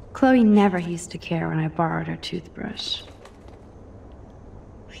 Chloe never used to care when I borrowed her toothbrush.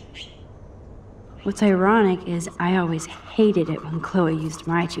 What's ironic is I always hated it when Chloe used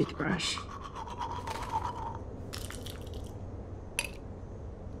my toothbrush.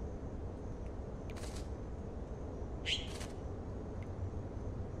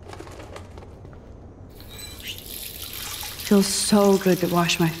 Feels so good to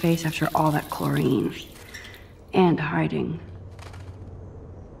wash my face after all that chlorine. And hiding.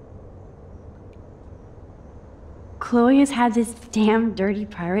 Chloe has had this damn dirty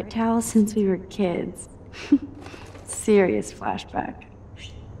pirate towel since we were kids. Serious flashback.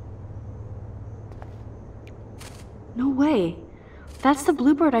 No way. That's the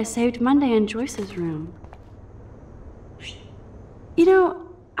bluebird I saved Monday in Joyce's room. You know,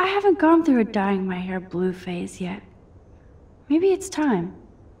 I haven't gone through a dyeing my hair blue phase yet. Maybe it's time.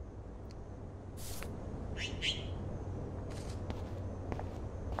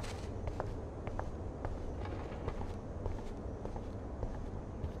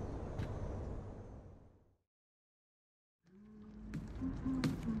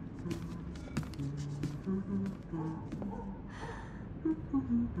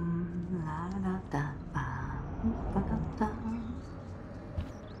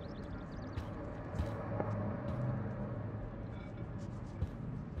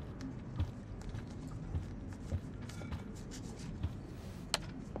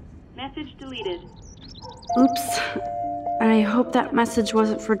 Message deleted. Oops. I hope that message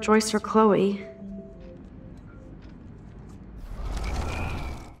wasn't for Joyce or Chloe.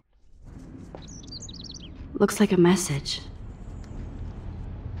 Looks like a message.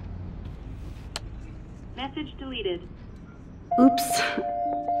 Message deleted. Oops.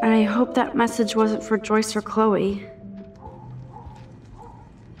 I hope that message wasn't for Joyce or Chloe.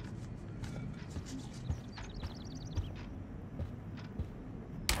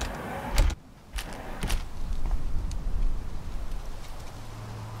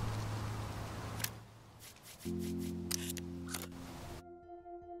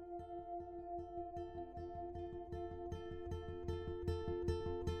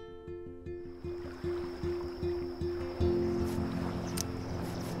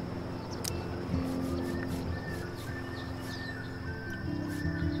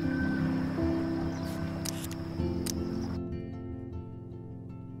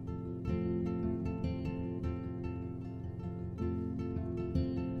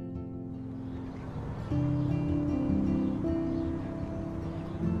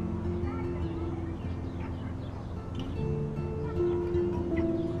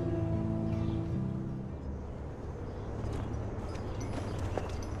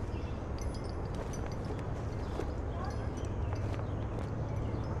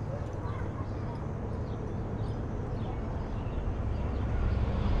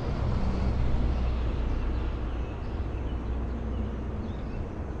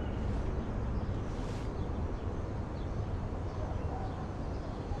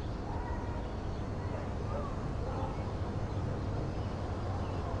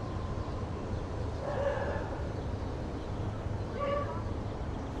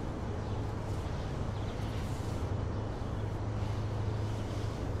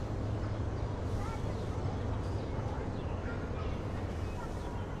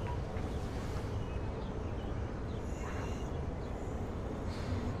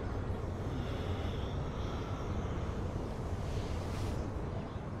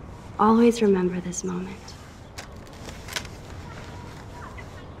 always remember this moment.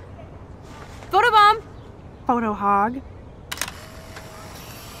 Photobomb! Photo hog.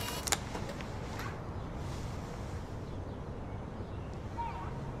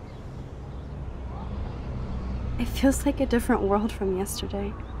 It feels like a different world from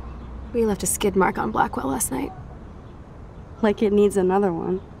yesterday. We left a skid mark on Blackwell last night. Like it needs another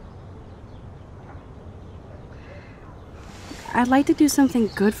one. I'd like to do something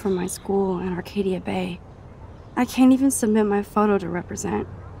good for my school in Arcadia Bay. I can't even submit my photo to represent.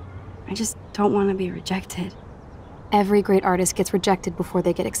 I just don't want to be rejected. Every great artist gets rejected before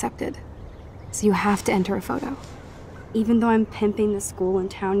they get accepted. So you have to enter a photo. Even though I'm pimping the school in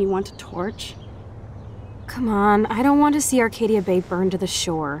town you want to torch? Come on, I don't want to see Arcadia Bay burned to the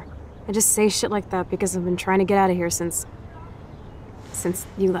shore. I just say shit like that because I've been trying to get out of here since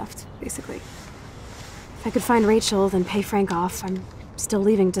you left, basically. If I could find Rachel, then pay Frank off, I'm still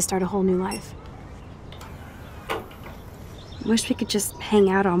leaving to start a whole new life. Wish we could just hang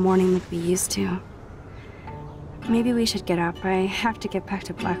out all morning like we used to. Maybe we should get up. I have to get back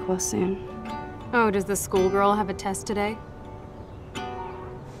to Blackwell soon. Oh, does the schoolgirl have a test today?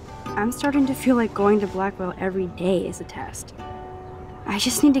 I'm starting to feel like going to Blackwell every day is a test. I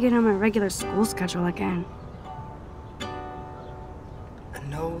just need to get on my regular school schedule again. I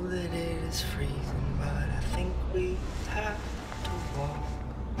know that it is freezing, but I think we have to walk.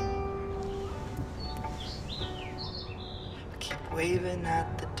 I keep waving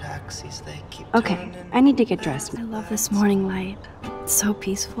at the taxis, they keep Okay, turning I need to get dressed. I love this morning light. It's so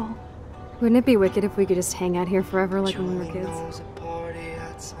peaceful. Wouldn't it be wicked if we could just hang out here forever like when we were kids?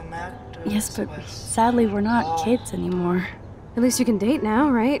 Yes, but sadly we're not kids anymore. At least you can date now,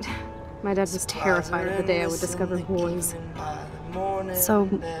 right? My dad was terrified of the day I would discover boys. So,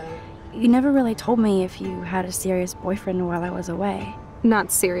 you never really told me if you had a serious boyfriend while I was away.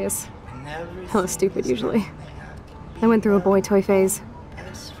 Not serious. Hella stupid, usually. I went through a boy toy phase.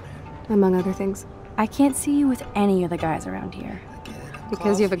 Among other things. I can't see you with any of the guys around here.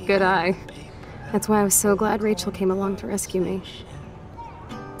 Because you have a good eye. That's why I was so glad Rachel came along to rescue me.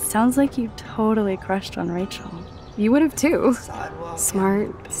 Sounds like you totally crushed on Rachel. You would have too.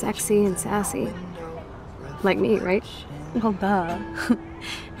 Smart, sexy, and sassy. Like me, right? Well, duh.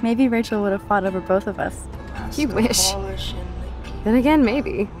 Maybe Rachel would have fought over both of us. You wish. Then again,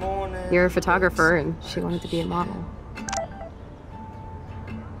 maybe. You're a photographer and she wanted to be a model.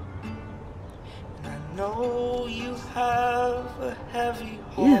 I know you have a heavy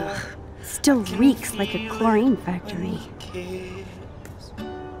Ugh. Still reeks like a chlorine factory.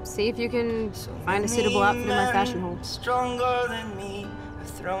 See if you can find a suitable outfit in my fashion hole. Stronger than me, have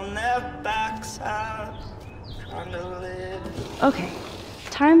thrown their backs out, trying to live. Okay,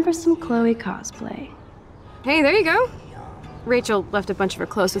 time for some Chloe cosplay. Hey, there you go. Rachel left a bunch of her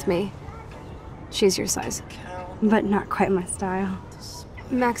clothes with me. She's your size. But not quite my style.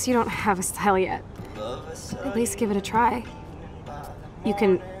 Max, you don't have a style yet. At least give it a try. You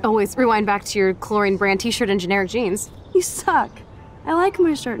can always rewind back to your chlorine brand t-shirt and generic jeans. You suck. I like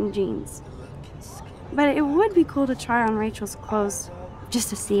my shirt and jeans. But it would be cool to try on Rachel's clothes, just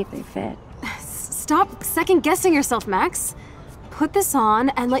to see if they fit. Stop second-guessing yourself, Max. Put this on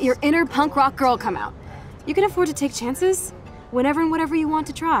and let your inner punk rock girl come out. You can afford to take chances whenever and whatever you want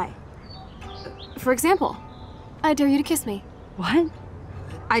to try. For example, I dare you to kiss me. What?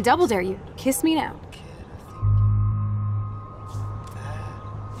 I double dare you. Kiss me now.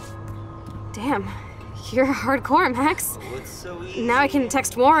 Damn. You're hardcore, Max. Now I can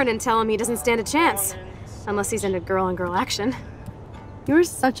text Warren and tell him he doesn't stand a chance. Unless he's into girl-on-girl action. You're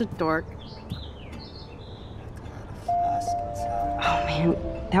such a dork. Oh man,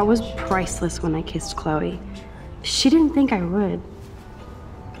 that was priceless when I kissed Chloe. She didn't think I would.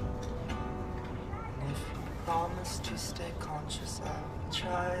 If you promise to stay conscious, I'll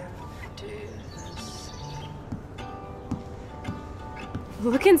try and do this.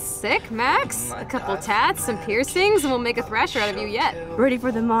 Looking sick, Max. A couple tats, some piercings, and we'll make a thrasher out of you yet. Ready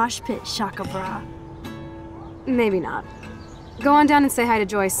for the mosh pit, Shaka Bra. Maybe not. Go on down and say hi to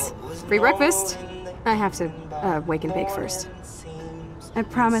Joyce. Free breakfast. I have to wake and bake first. I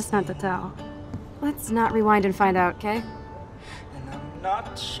promise not to tell. Let's not rewind and find out, okay? And I'm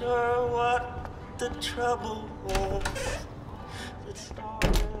not sure what the trouble was that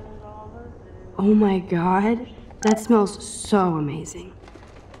started all of this. Oh my god, that smells so amazing.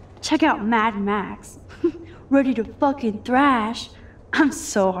 Check out Mad Max. Ready to fucking thrash. I'm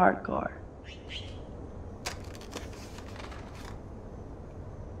so hardcore.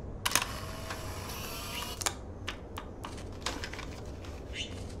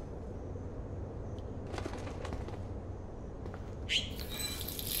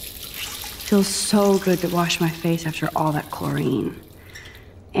 Feels so good to wash my face after all that chlorine.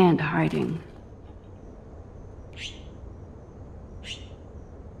 And hiding.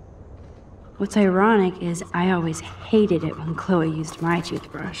 What's ironic is I always hated it when Chloe used my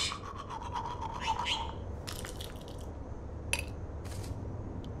toothbrush.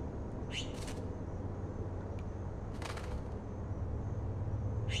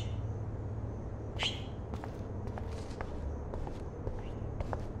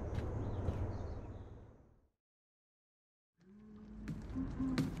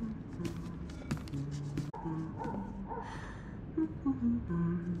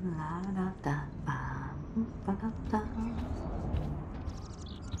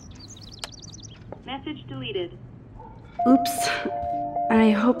 Message deleted. Oops.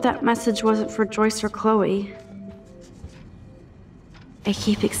 I hope that message wasn't for Joyce or Chloe. I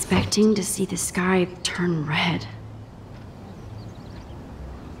keep expecting to see the sky turn red.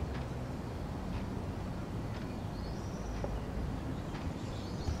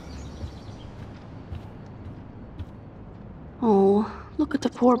 Oh, look at the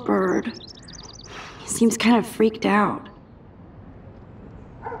poor bird. He seems kind of freaked out.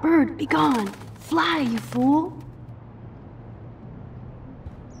 Bird, be gone! Fly, you fool!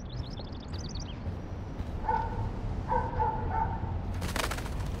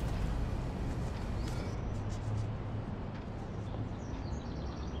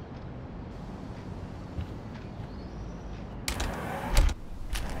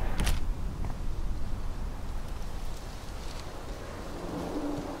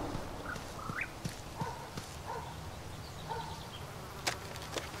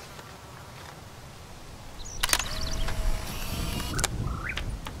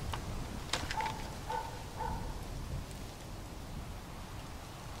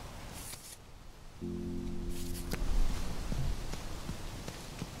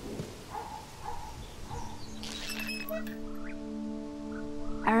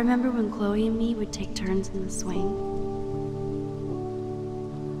 I remember when Chloe and me would take turns in the swing.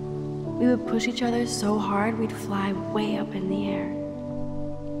 We would push each other so hard we'd fly way up in the air.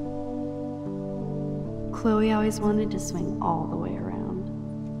 Chloe always wanted to swing all the way around.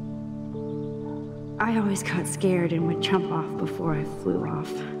 I always got scared and would jump off before I flew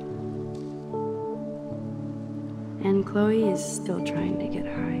off. And Chloe is still trying to get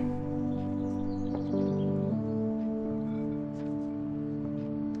high.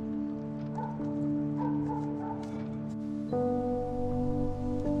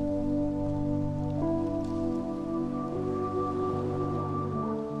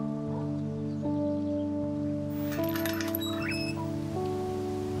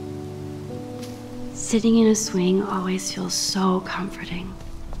 Sitting in a swing always feels so comforting.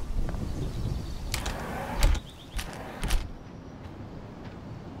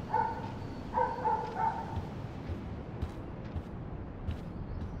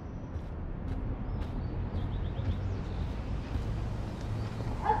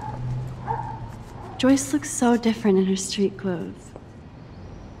 Joyce looks so different in her street clothes.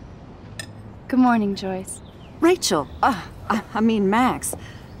 Good morning, Joyce. Rachel! I mean Max.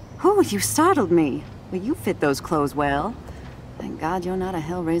 Oh, you startled me. Well, you fit those clothes well. Thank God you're not a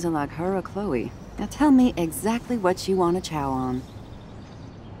hellraiser like her or Chloe. Now tell me exactly what you want to chow on.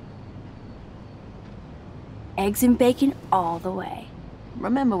 Eggs and bacon all the way.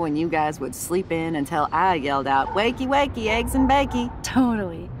 Remember when you guys would sleep in until I yelled out, "Wakey, wakey, eggs and bacon"?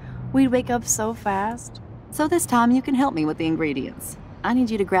 Totally. We'd wake up so fast. So this time you can help me with the ingredients. I need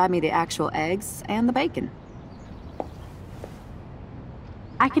you to grab me the actual eggs and the bacon.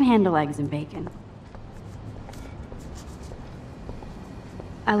 I can handle eggs and bacon.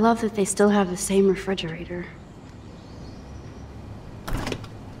 I love that they still have the same refrigerator.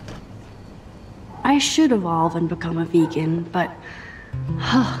 I should evolve and become a vegan, but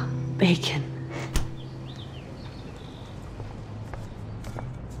bacon.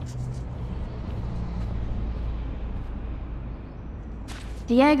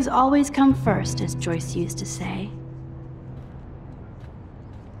 The eggs always come first, as Joyce used to say.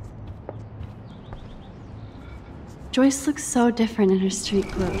 Joyce looks so different in her street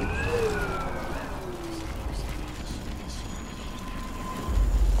clothes.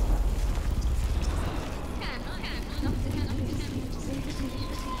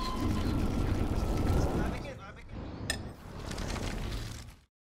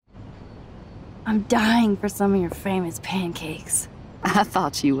 I'm dying for some of your famous pancakes. I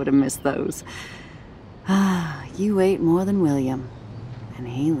thought you would have missed those. You ate more than William, and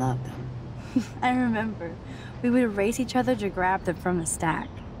he loved them. I remember. We would race each other to grab them from the stack.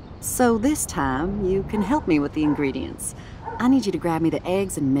 So this time, you can help me with the ingredients. I need you to grab me the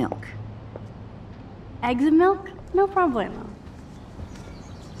eggs and milk. Eggs and milk? No problemo.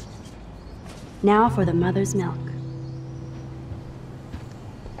 Now for the mother's milk.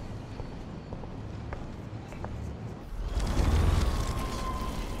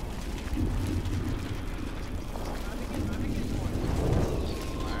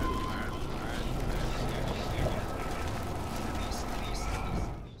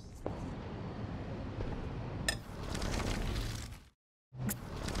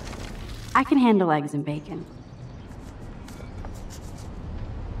 I can handle eggs and bacon.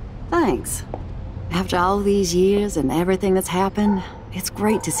 Thanks. After all these years and everything that's happened, it's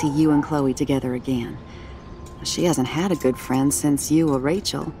great to see you and Chloe together again. She hasn't had a good friend since you or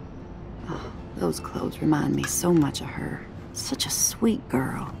Rachel. Oh, those clothes remind me so much of her. Such a sweet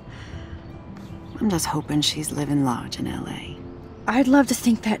girl. I'm just hoping she's living large in LA. I'd love to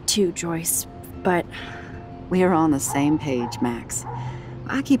think that too, Joyce, but... We're on the same page, Max.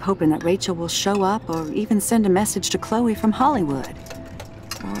 I keep hoping that Rachel will show up or even send a message to Chloe from Hollywood.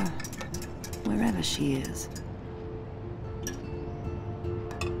 Or wherever she is.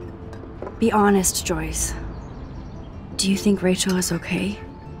 Be honest, Joyce. Do you think Rachel is okay?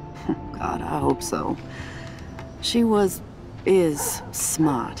 God, I hope so. She is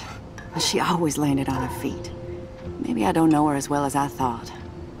smart. But she always landed on her feet. Maybe I don't know her as well as I thought.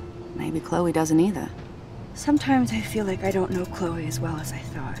 Maybe Chloe doesn't either. Sometimes I feel like I don't know Chloe as well as I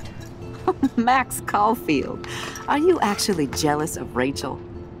thought. Max Caulfield, are you actually jealous of Rachel?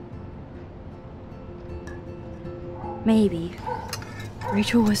 Maybe.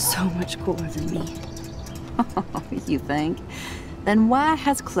 Rachel was so much cooler than me. You think? Then why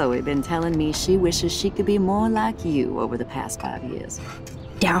has Chloe been telling me she wishes she could be more like you over the past 5 years?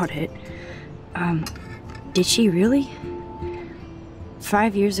 Doubt it. Did she really?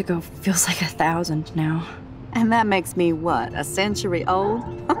 5 years ago feels like 1,000 now. And that makes me what, a century old?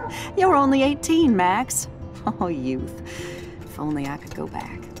 You're only 18, Max. Oh, youth. If only I could go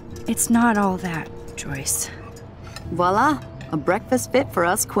back. It's not all that, Joyce. Voila, a breakfast fit for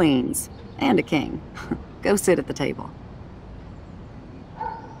us queens. And a king. Go sit at the table.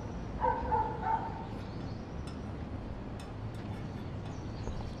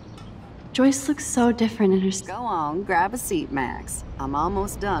 Joyce looks so different in her... Go on, grab a seat, Max. I'm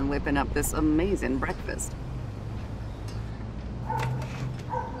almost done whipping up this amazing breakfast.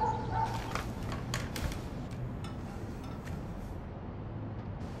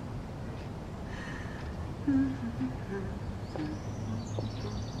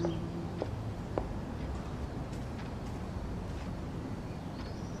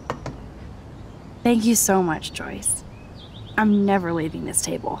 Thank you so much, Joyce. I'm never leaving this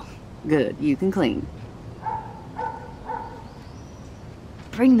table. Good, you can clean.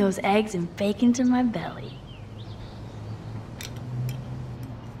 Bring those eggs and bacon to my belly.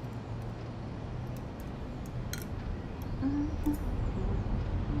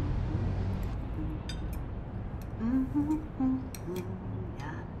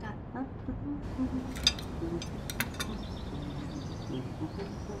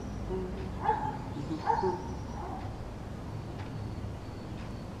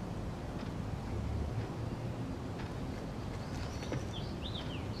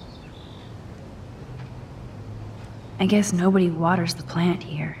 I guess nobody waters the plant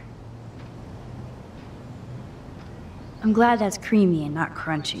here. I'm glad that's creamy and not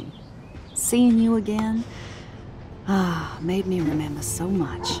crunchy. Seeing you again, made me remember so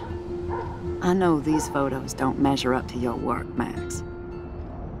much. I know these photos don't measure up to your work, Max.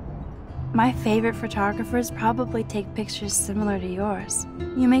 My favorite photographers probably take pictures similar to yours.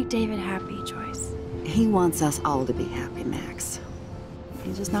 You make David happy, Joyce. He wants us all to be happy, Max.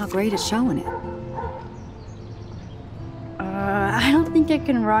 He's just not great at showing it. I don't think I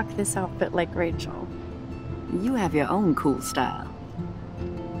can rock this outfit like Rachel. You have your own cool style.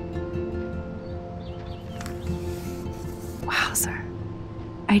 Wowzer.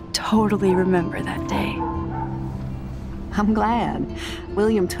 I totally remember that day. I'm glad.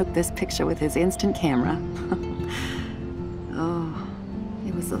 William took this picture with his instant camera. Oh,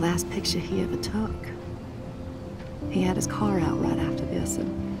 it was the last picture he ever took. He had his car out right after this,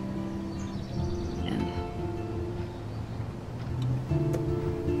 and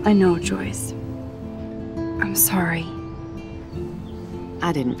I know, Joyce. I'm sorry.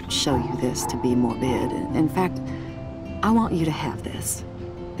 I didn't show you this to be morbid. In fact, I want you to have this.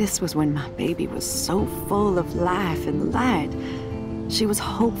 This was when my baby was so full of life and light. She was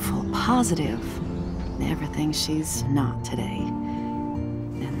hopeful, positive, everything she's not today.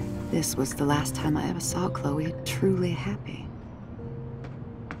 And this was the last time I ever saw Chloe truly happy.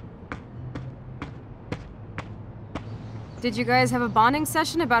 Did you guys have a bonding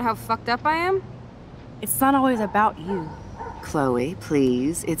session about how fucked up I am? It's not always about you. Chloe,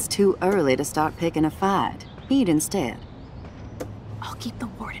 please. It's too early to start picking a fight. Eat instead. I'll keep the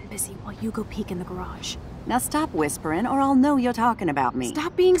warden busy while you go peek in the garage. Now stop whispering, or I'll know you're talking about me.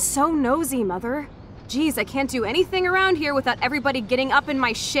 Stop being so nosy, Mother. Geez, I can't do anything around here without everybody getting up in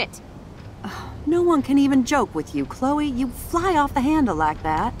my shit. No one can even joke with you, Chloe. You fly off the handle like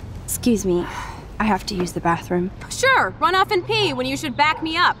that. Excuse me, I have to use the bathroom. Sure, run off and pee when you should back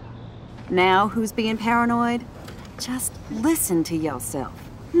me up. Now who's being paranoid? Just listen to yourself.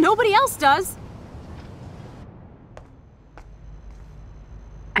 Nobody else does.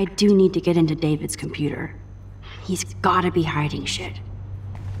 I do need to get into David's computer. He's gotta be hiding shit.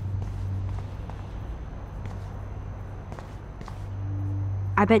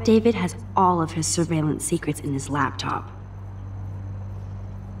 I bet David has all of his surveillance secrets in his laptop.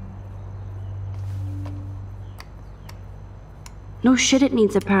 No shit, it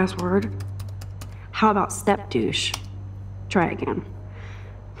needs a password. How about step douche? Try again.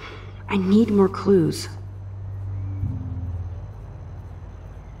 I need more clues.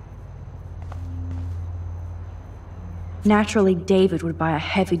 Naturally, David would buy a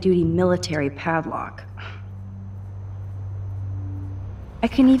heavy-duty military padlock. I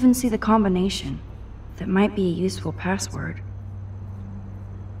can even see the combination. That might be a useful password.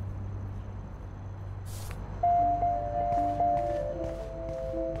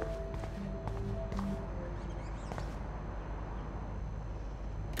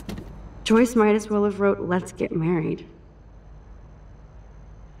 Joyce might as well have wrote, "Let's get married."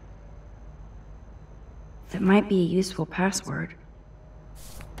 That might be a useful password.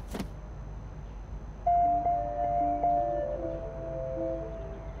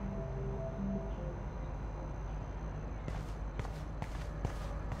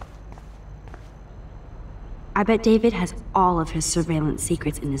 I bet David has all of his surveillance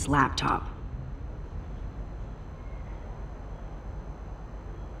secrets in his laptop.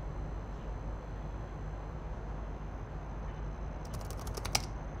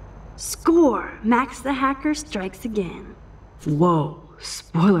 Score! Max the hacker strikes again. Whoa,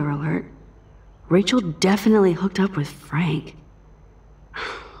 spoiler alert. Rachel definitely hooked up with Frank.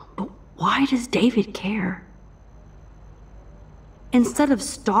 But why does David care? Instead of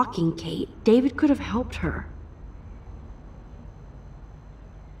stalking Kate, David could have helped her.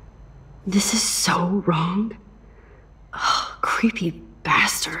 This is so wrong. Ugh, creepy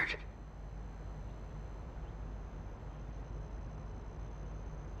bastard.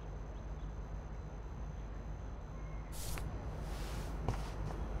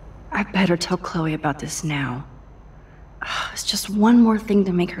 I better tell Chloe about this now. It's just one more thing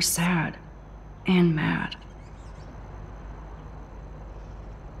to make her sad and mad.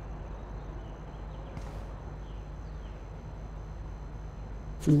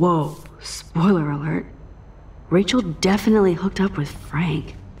 Whoa, spoiler alert. Rachel definitely hooked up with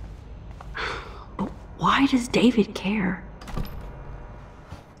Frank. But why does David care?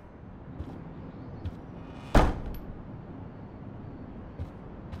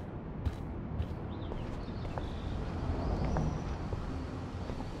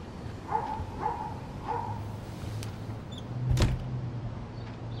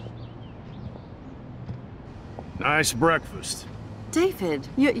 Nice breakfast. David,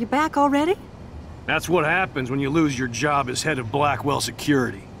 you back already? That's what happens when you lose your job as head of Blackwell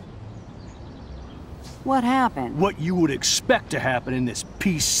Security. What happened? What you would expect to happen in this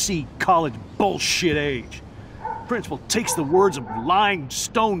PC college bullshit age. Principal takes the words of lying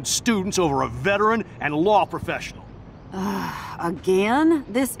stoned students over a veteran and law professional. Again?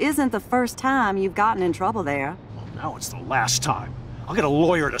 This isn't the first time you've gotten in trouble there. Well, now it's the last time. I'll get a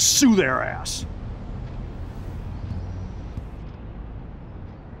lawyer to sue their ass.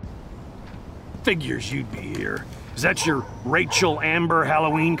 Figures you'd be here. Is that your Rachel Amber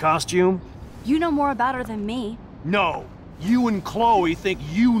Halloween costume? You know more about her than me. No. You and Chloe think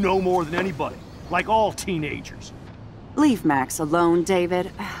you know more than anybody. Like all teenagers. Leave Max alone,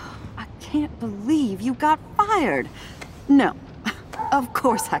 David. I can't believe you got fired. No. Of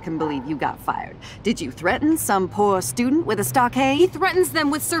course I can believe you got fired. Did you threaten some poor student with a stockade? He threatens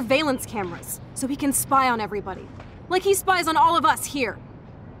them with surveillance cameras, so he can spy on everybody. Like he spies on all of us here.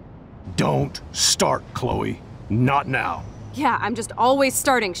 Don't start, Chloe. Not now. Yeah, I'm just always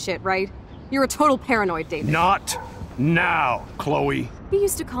starting shit, right? You're a total paranoid, David. Not now, Chloe. You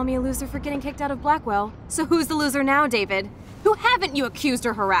used to call me a loser for getting kicked out of Blackwell. So who's the loser now, David? Who haven't you accused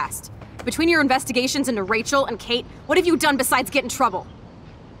or harassed? Between your investigations into Rachel and Kate, what have you done besides get in trouble?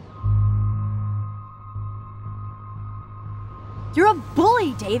 You're a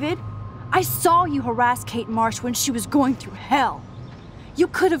bully, David. I saw you harass Kate Marsh when she was going through hell. You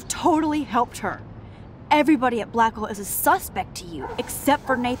could have totally helped her. Everybody at Blackwell is a suspect to you, except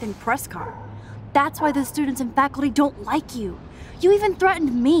for Nathan Prescott. That's why the students and faculty don't like you. You even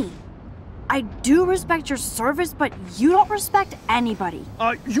threatened me. I do respect your service, but you don't respect anybody.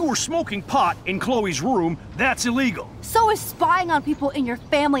 You were smoking pot in Chloe's room. That's illegal. So is spying on people in your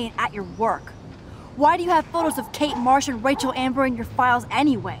family and at your work. Why do you have photos of Kate Marsh and Rachel Amber in your files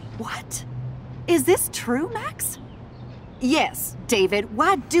anyway? What? Is this true, Max? Yes, David.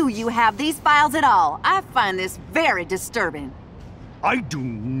 Why do you have these files at all? I find this very disturbing. I do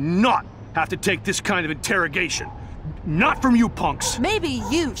not have to take this kind of interrogation. Not from you punks. Maybe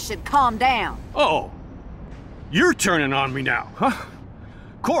you should calm down. Oh, you're turning on me now, huh?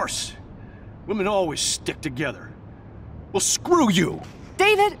 Of course. Women always stick together. Well, screw you.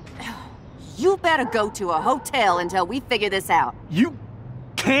 David, you better go to a hotel until we figure this out. You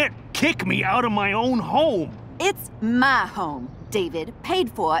can't kick me out of my own home. It's my home, David,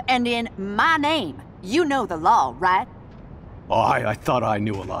 paid for and in my name. You know the law, right? Oh, I thought I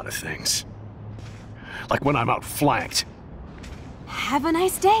knew a lot of things. Like when I'm outflanked. Have a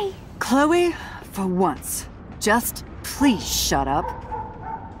nice day. Chloe, for once, just please shut up.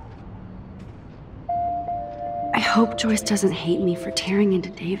 I hope Joyce doesn't hate me for tearing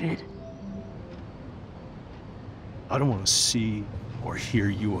into David. I don't want to see or hear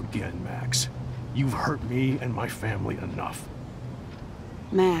you again, Max. You've hurt me and my family enough.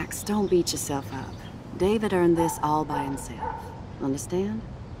 Max, don't beat yourself up. David earned this all by himself. Understand?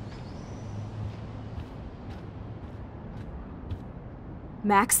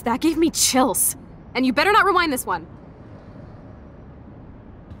 Max, that gave me chills. And you better not rewind this one.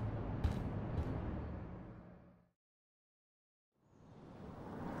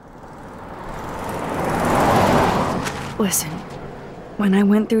 Listen, when I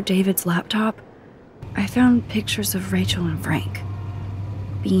went through David's laptop, I found pictures of Rachel and Frank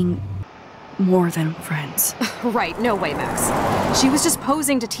being more than friends. Right, no way, Max. She was just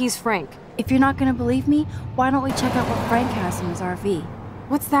posing to tease Frank. If you're not gonna believe me, why don't we check out what Frank has in his RV?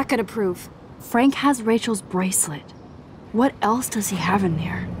 What's that gonna prove? Frank has Rachel's bracelet. What else does he have in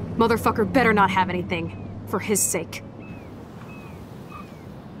there? Motherfucker better not have anything. For his sake.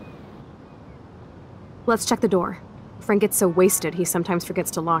 Let's check the door. Frank gets so wasted, he sometimes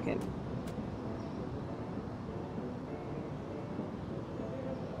forgets to lock it.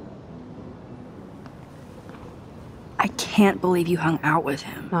 I can't believe you hung out with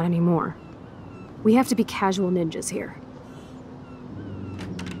him. Not anymore. We have to be casual ninjas here.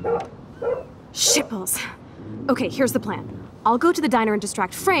 Shitballs. Okay, here's the plan. I'll go to the diner and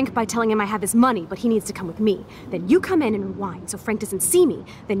distract Frank by telling him I have his money, but he needs to come with me. Then you come in and rewind so Frank doesn't see me.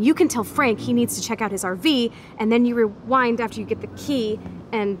 Then you can tell Frank he needs to check out his RV, and then you rewind after you get the key,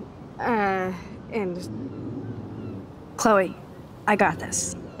 and... Chloe, I got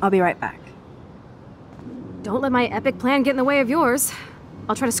this. I'll be right back. Don't let my epic plan get in the way of yours.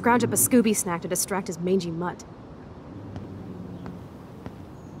 I'll try to scrounge up a Scooby snack to distract his mangy mutt.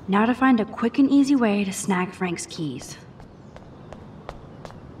 Now to find a quick and easy way to snag Frank's keys.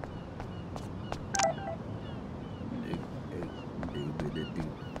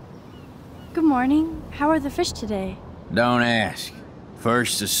 Good morning. How are the fish today? Don't ask.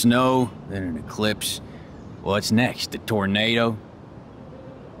 First the snow, then an eclipse. What's next, a tornado?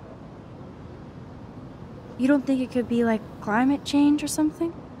 You don't think it could be like climate change or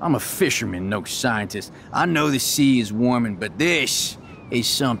something? I'm a fisherman, no scientist. I know the sea is warming, but this is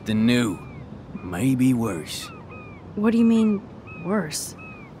something new. Maybe worse. What do you mean, worse?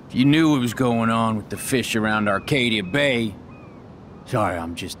 If you knew what was going on with the fish around Arcadia Bay... Sorry,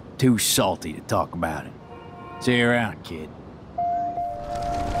 I'm just too salty to talk about it. See you around, kid.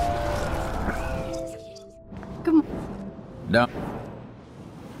 Good No.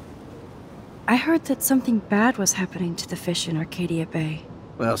 I heard that something bad was happening to the fish in Arcadia Bay.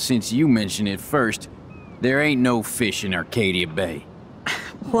 Well, since you mentioned it first, there ain't no fish in Arcadia Bay.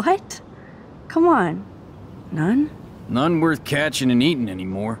 What? Come on. None? None worth catching and eating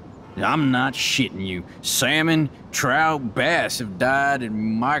anymore. I'm not shitting you. Salmon, trout, bass have died and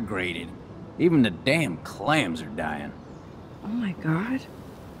migrated. Even the damn clams are dying. Oh my god.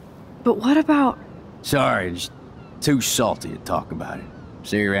 But what about... Sorry, just too salty to talk about it.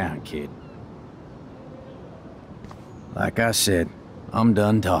 See you around, kid. Like I said, I'm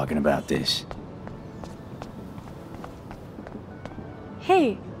done talking about this.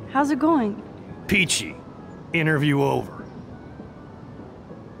 Hey, how's it going? Peachy. Interview over.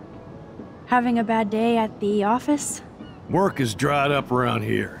 Having a bad day at the office? Work is dried up around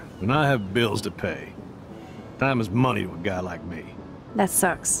here, and I have bills to pay. Time is money to a guy like me. That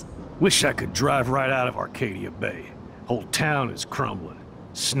sucks. Wish I could drive right out of Arcadia Bay. Whole town is crumbling.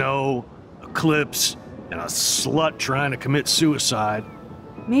 Snow, eclipse, and a slut trying to commit suicide.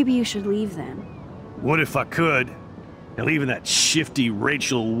 Maybe you should leave then. What if I could? Hell, even that shifty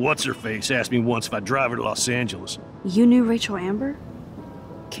Rachel What's-Her-Face asked me once if I'd drive her to Los Angeles. You knew Rachel Amber?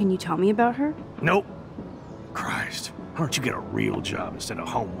 Can you tell me about her? Nope. Christ, why don't you get a real job instead of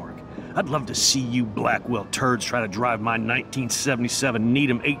homework? I'd love to see you Blackwell turds try to drive my 1977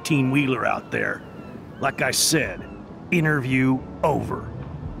 Needham 18-wheeler out there. Like I said, interview over.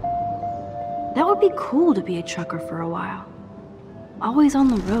 That would be cool to be a trucker for a while. Always on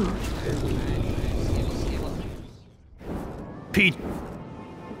the road. Pete.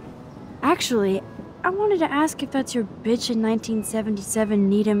 Actually, I wanted to ask if that's your bitchin' 1977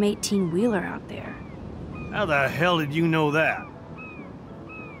 Needham 18-wheeler out there. How the hell did you know that?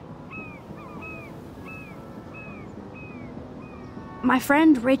 My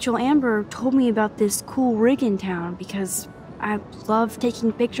friend Rachel Amber told me about this cool rig in town because I love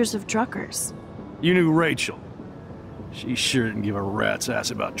taking pictures of truckers. You knew Rachel. She sure didn't give a rat's ass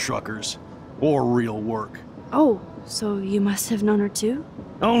about truckers. Or real work. Oh, so you must have known her too?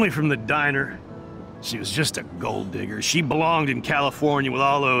 Only from the diner. She was just a gold digger. She belonged in California with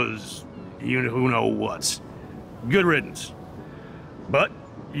all those you-know-who-know-whats. Good riddance. But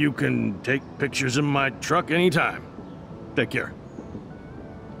you can take pictures of my truck anytime. Take care.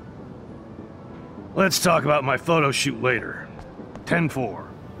 Let's talk about my photo shoot later. 10-4.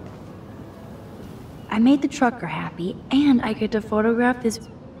 I made the trucker happy, and I get to photograph this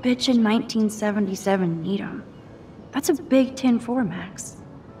bitchin' 1977 Needham. That's a big 10-4, Max.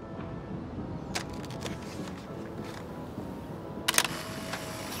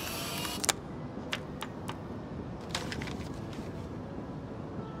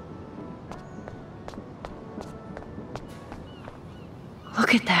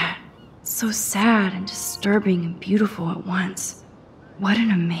 Look at that. So sad and disturbing and beautiful at once. What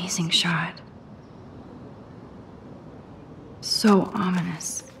an amazing shot. So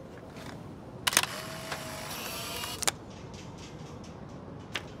ominous.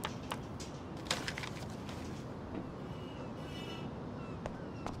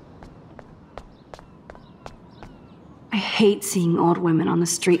 I hate seeing old women on the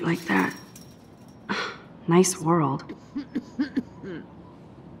street like that. Nice world.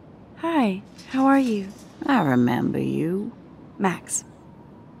 Hi, how are you? I remember you. Max,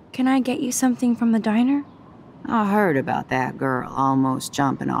 can I get you something from the diner? I heard about that girl almost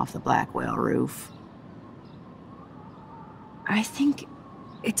jumping off the Blackwell roof. I think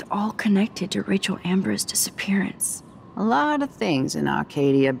it's all connected to Rachel Amber's disappearance. A lot of things in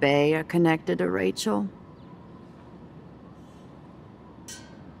Arcadia Bay are connected to Rachel.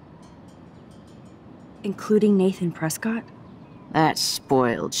 Including Nathan Prescott? That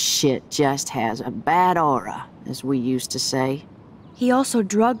spoiled shit just has a bad aura, as we used to say. He also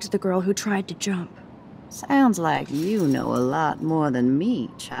drugged the girl who tried to jump. Sounds like you know a lot more than me,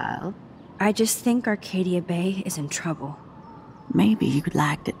 child. I just think Arcadia Bay is in trouble. Maybe you'd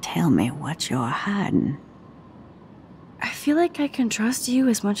like to tell me what you're hiding. I feel like I can trust you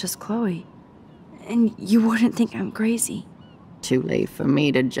as much as Chloe. And you wouldn't think I'm crazy. Too late for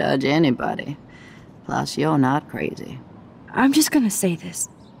me to judge anybody. Plus, you're not crazy. I'm just gonna say this.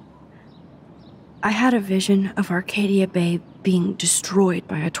 I had a vision of Arcadia Bay being destroyed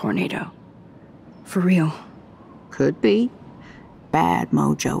by a tornado. For real. Could be. Bad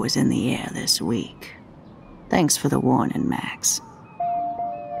mojo is in the air this week. Thanks for the warning, Max.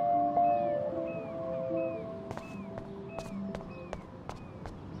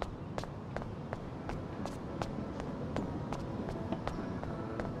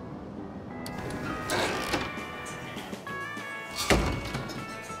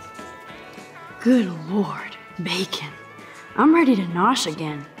 Good Lord, bacon. I'm ready to nosh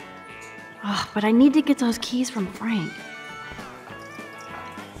again. Ugh, but I need to get those keys from Frank.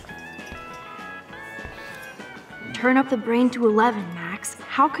 Turn up the brain to 11, Max.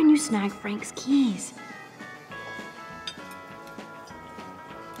 How can you snag Frank's keys?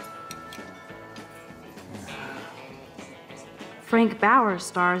 Frank Bauer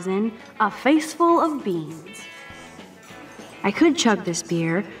stars in A Face Full of Beans. I could chug this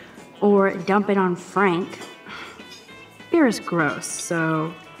beer, or dump it on Frank. Beer is gross,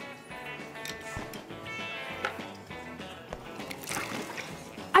 so...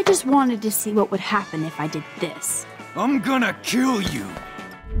 I just wanted to see what would happen if I did this. I'm gonna kill you.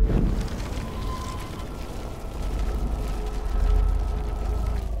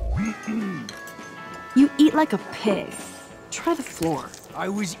 You eat like a pig. Try the floor. I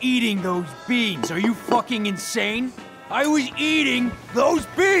was eating those beans. Are you fucking insane? I was eating those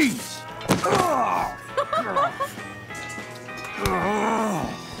beans!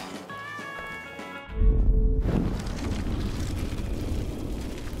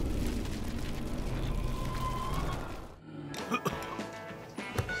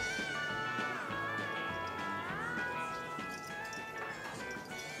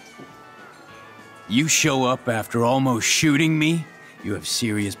 You show up after almost shooting me? You have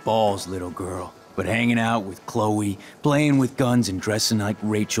serious balls, little girl. But hanging out with Chloe, playing with guns, and dressing like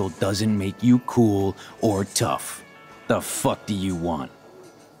Rachel doesn't make you cool or tough. The fuck do you want?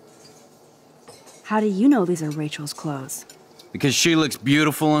 How do you know these are Rachel's clothes? Because she looks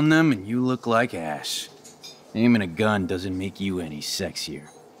beautiful in them and you look like ass. Aiming a gun doesn't make you any sexier.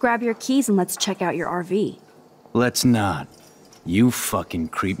 Grab your keys and let's check out your RV. Let's not. You fucking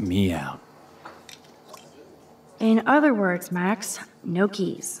creep me out. In other words, Max, no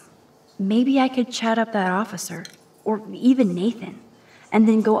keys. Maybe I could chat up that officer, or even Nathan, and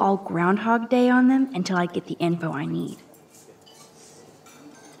then go all Groundhog Day on them until I get the info I need.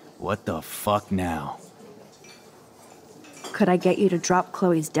 What the fuck now? Could I get you to drop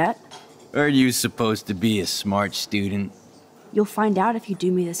Chloe's debt? Are you supposed to be a smart student? You'll find out if you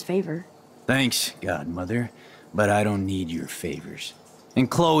do me this favor. Thanks, Godmother, but I don't need your favors. And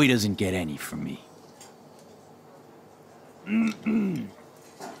Chloe doesn't get any from me.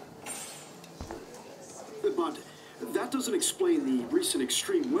 But that doesn't explain the recent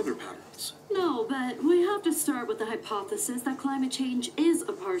extreme weather patterns. No, but we have to start with the hypothesis that climate change is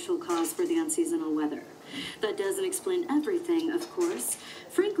a partial cause for the unseasonal weather. That doesn't explain everything, of course.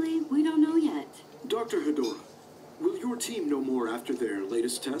 Frankly, we don't know yet. Dr. Hedora, will your team know more after their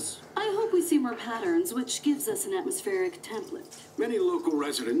latest tests? I hope we see more patterns, which gives us an atmospheric template. Many local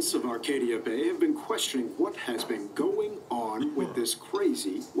residents of Arcadia Bay have been questioning what has been going on with this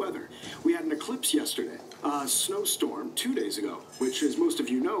crazy weather. We had an eclipse yesterday, a snowstorm 2 days ago, which, as most of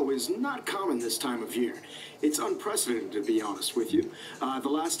you know, is not common this time of year. It's unprecedented, to be honest with you. The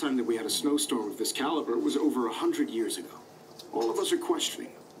last time that we had a snowstorm of this caliber was over 100 years ago. All of us are questioning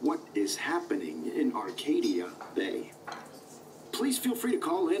what is happening in Arcadia Bay. Please feel free to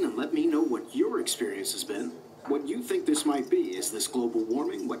call in and let me know what your experience has been. What you think this might be. Is this global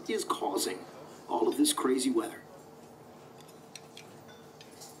warming? What is causing all of this crazy weather?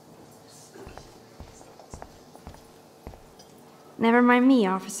 Never mind me,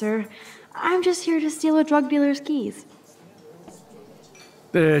 officer. I'm just here to steal a drug dealer's keys.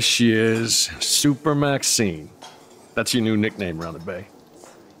 There she is, Super Maxine. That's your new nickname around the bay.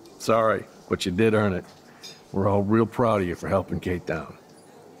 Sorry, but you did earn it. We're all real proud of you for helping Kate down.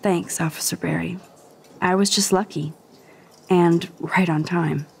 Thanks, Officer Barry. I was just lucky. And right on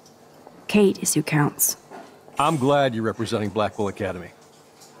time. Kate is who counts. I'm glad you're representing Blackwell Academy.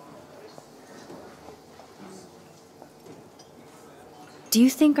 Do you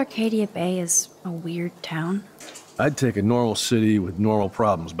think Arcadia Bay is a weird town? I'd take a normal city with normal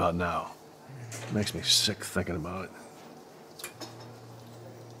problems about now. Makes me sick thinking about it.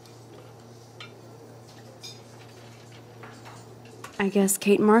 I guess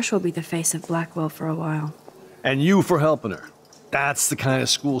Kate Marsh will be the face of Blackwell for a while. And you for helping her. That's the kind of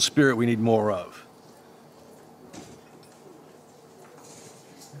school spirit we need more of.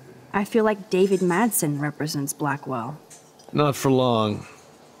 I feel like David Madsen represents Blackwell. Not for long.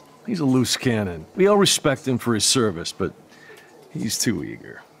 He's a loose cannon. We all respect him for his service, but he's too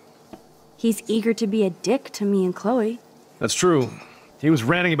eager. He's eager to be a dick to me and Chloe. That's true. He was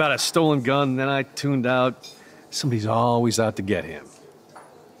ranting about a stolen gun, then I tuned out. Somebody's always out to get him.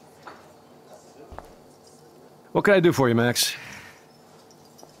 What can I do for you, Max?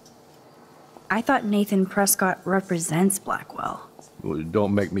 I thought Nathan Prescott represents Blackwell. Well,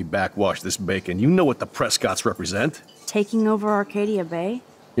 don't make me backwash this bacon. You know what the Prescotts represent. Taking over Arcadia Bay?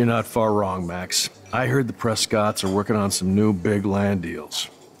 You're not far wrong, Max. I heard the Prescotts are working on some new big land deals.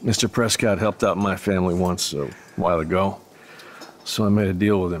 Mr. Prescott helped out my family once a while ago, so I made a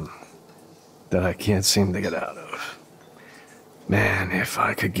deal with him that I can't seem to get out of. Man, if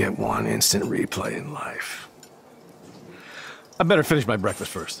I could get one instant replay in life. I better finish my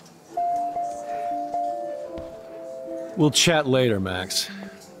breakfast first. We'll chat later, Max.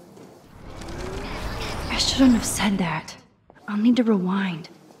 I shouldn't have said that. I'll need to rewind.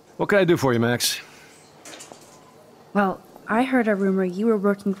 What can I do for you, Max? Well, I heard a rumor you were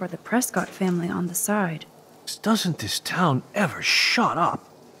working for the Prescott family on the side. Doesn't this town ever shut up?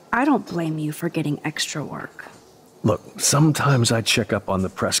 I don't blame you for getting extra work. Look, sometimes I check up on the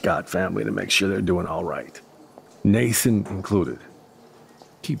Prescott family to make sure they're doing all right. Nathan included.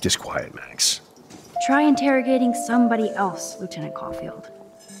 Keep this quiet, Max. Try interrogating somebody else, Lieutenant Caulfield.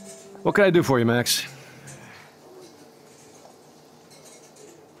 What can I do for you, Max?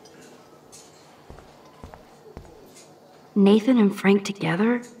 Nathan and Frank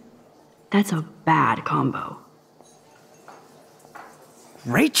together? That's a bad combo.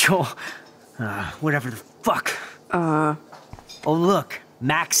 Rachel? Whatever the fuck. Oh, look.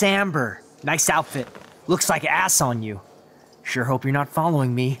 Max Amber. Nice outfit. Looks like ass on you. Sure hope you're not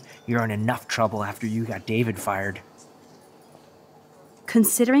following me. You're in enough trouble after you got David fired.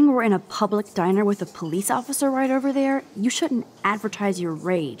 Considering we're in a public diner with a police officer right over there, you shouldn't advertise your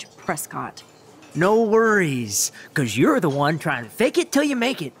rage, Prescott. No worries, because you're the one trying to fake it till you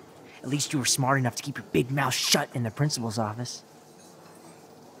make it. At least you were smart enough to keep your big mouth shut in the principal's office.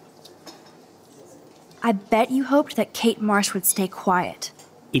 I bet you hoped that Kate Marsh would stay quiet.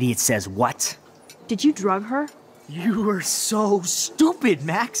 Idiot says what? Did you drug her? You are so stupid,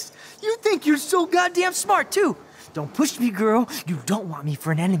 Max. You think you're so goddamn smart, too. Don't push me, girl. You don't want me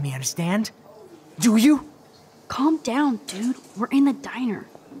for an enemy, understand? Do you? Calm down, dude. We're in the diner.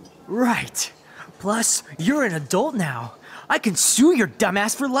 Right. Plus, you're an adult now. I can sue your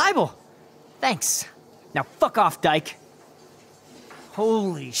dumbass for libel. Thanks. Now fuck off, dyke.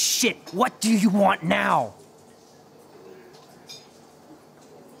 Holy shit, what do you want now?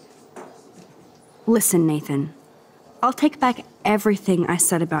 Listen, Nathan. I'll take back everything I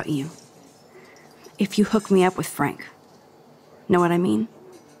said about you. If you hook me up with Frank. Know what I mean?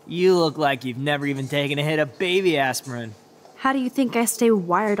 You look like you've never even taken a hit of baby aspirin. How do you think I stay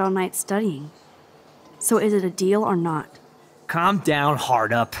wired all night studying? So is it a deal or not? Calm down,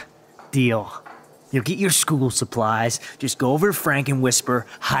 hard up. Deal. You'll get your school supplies. Just go over to Frank and whisper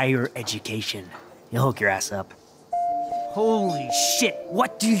higher education. He'll hook your ass up. Holy shit,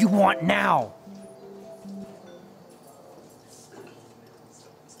 what do you want now?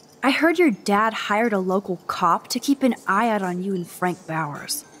 I heard your dad hired a local cop to keep an eye out on you and Frank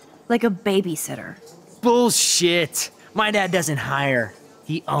Bowers. Like a babysitter. Bullshit. My dad doesn't hire.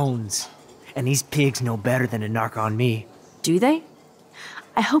 He owns. And these pigs know better than to narc on me. Do they?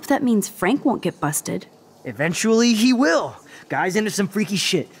 I hope that means Frank won't get busted. Eventually he will. Guy's into some freaky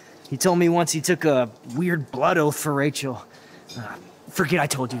shit. He told me once he took a weird blood oath for Rachel. Forget I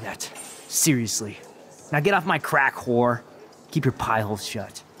told you that. Seriously. Now get off my crack, whore. Keep your pie holes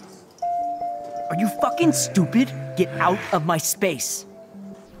shut. Are you fucking stupid? Get out of my space.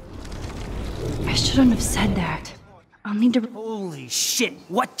 I shouldn't have said that. I'll need to... Holy shit,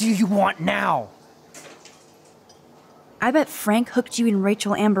 what do you want now? I bet Frank hooked you and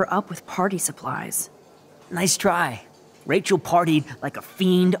Rachel Amber up with party supplies. Nice try. Rachel partied like a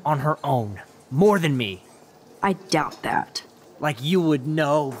fiend on her own. More than me. I doubt that. Like you would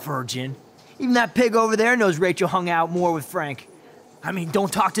know, virgin. Even that pig over there knows Rachel hung out more with Frank. I mean,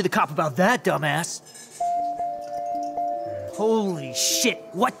 don't talk to the cop about that, dumbass. Holy shit,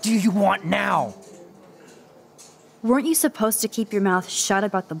 what do you want now? Weren't you supposed to keep your mouth shut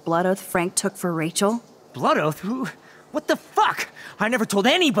about the blood oath Frank took for Rachel? Blood oath? Who? What the fuck? I never told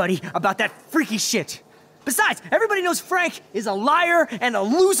anybody about that freaky shit. Besides, everybody knows Frank is a liar and a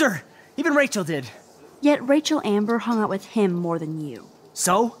loser. Even Rachel did. Yet Rachel Amber hung out with him more than you.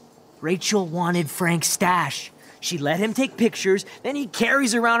 So? Rachel wanted Frank's stash. She let him take pictures, then he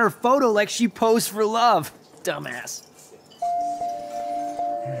carries around her photo like she posed for love. Dumbass.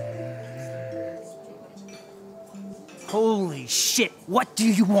 Holy shit, what do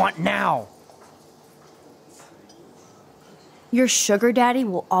you want now? Your sugar daddy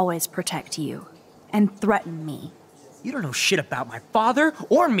will always protect you. And threaten me. You don't know shit about my father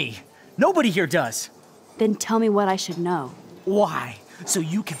or me. Nobody here does. Then tell me what I should know. Why? So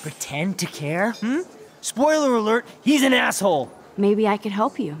you can pretend to care, Spoiler alert, he's an asshole. Maybe I could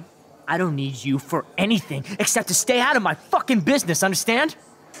help you. I don't need you for anything except to stay out of my fucking business, understand?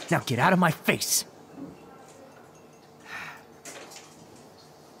 Now get out of my face.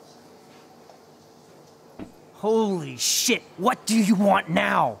 Holy shit, what do you want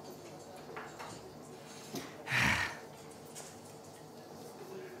now?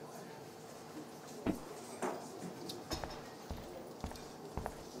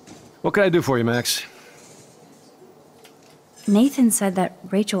 What can I do for you, Max? Nathan said that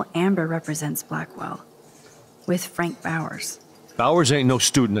Rachel Amber represents Blackwell. With Frank Bowers. Bowers ain't no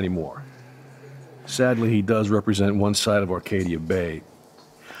student anymore. Sadly, he does represent one side of Arcadia Bay.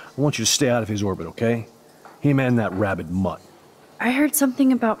 I want you to stay out of his orbit, okay? Him and that rabid mutt. I heard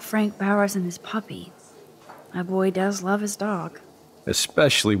something about Frank Bowers and his puppy. My boy does love his dog.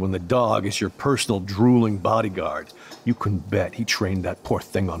 Especially when the dog is your personal drooling bodyguard. You can bet he trained that poor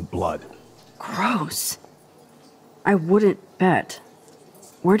thing on blood. Gross. I wouldn't bet.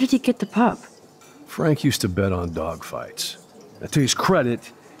 Where did he get the pup? Frank used to bet on dog fights. Now, to his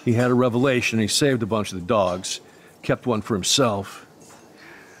credit, he had a revelation. He saved a bunch of the dogs, kept one for himself.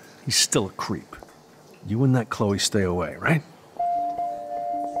 He's still a creep. You and that Chloe stay away, right?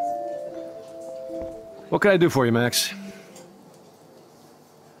 What can I do for you, Max?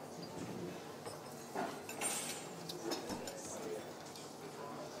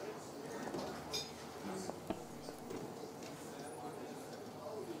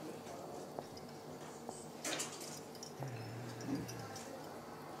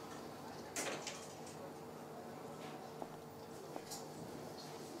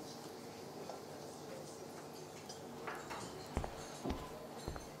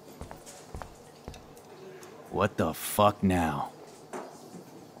 what the fuck now?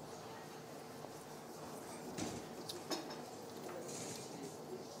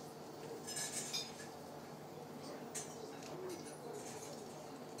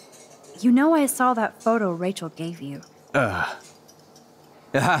 You know I saw that photo Rachel gave you. How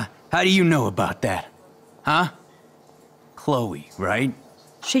do you know about that? Huh? Chloe, right?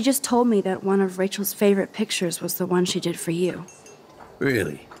 She just told me that one of Rachel's favorite pictures was the one she did for you.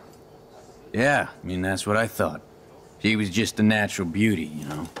 Really? Yeah, I mean, that's what I thought. She was just a natural beauty, you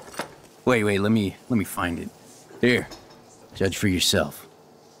know? Wait, let me find it. Here, judge for yourself.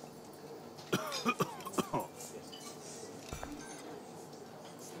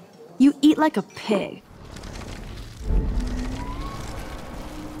 You eat like a pig.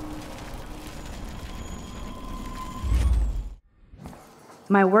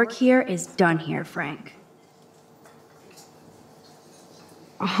 My work here is done here, Frank.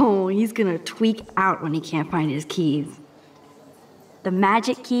 Oh, he's gonna tweak out when he can't find his keys. The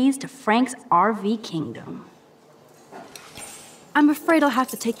magic keys to Frank's RV kingdom. I'm afraid I'll have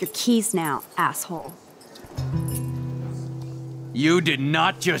to take your keys now, asshole. You did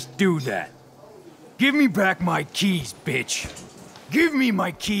not just do that. Give me back my keys, bitch. Give me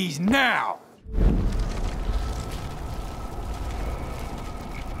my keys now!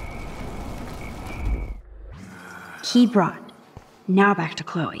 Key brought. Now back to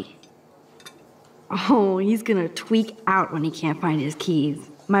Chloe. Oh, he's gonna tweak out when he can't find his keys.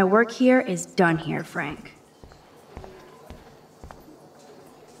 My work here is done here, Frank.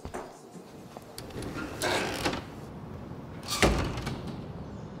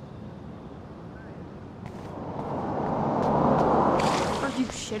 Are you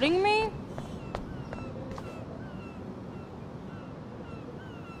shitting me?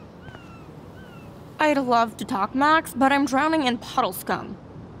 I'd love to talk, Max, but I'm drowning in puddle scum.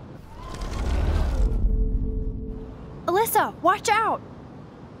 Alyssa, watch out!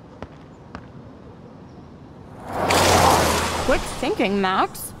 Quick thinking,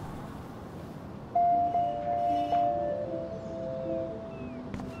 Max.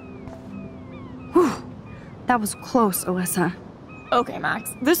 Whew. That was close, Alyssa. Okay,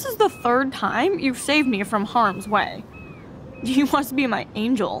 Max, this is the third time you've saved me from harm's way. You must be my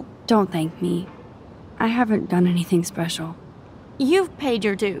angel. Don't thank me. I haven't done anything special. You've paid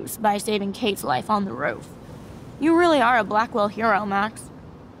your dues by saving Kate's life on the roof. You really are a Blackwell hero, Max.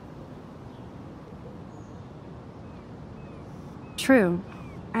 True.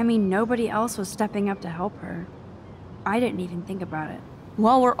 I mean, nobody else was stepping up to help her. I didn't even think about it.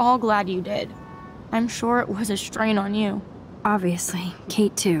 Well, we're all glad you did. I'm sure it was a strain on you. Obviously,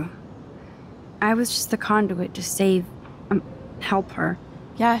 Kate too. I was just the conduit to help her.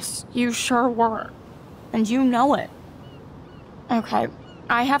 Yes, you sure were. And you know it. Okay,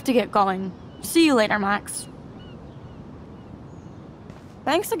 I have to get going. See you later, Max.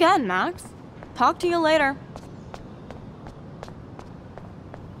 Thanks again, Max. Talk to you later.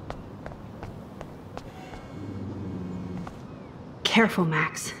 Careful,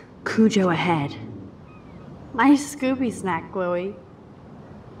 Max. Cujo ahead. Nice Scooby snack, Chloe.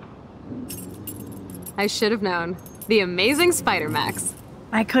 I should have known. The amazing Spider Max.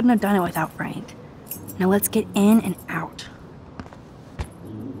 I couldn't have done it without Frank. Now let's get in and out.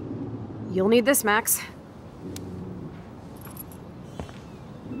 You'll need this, Max.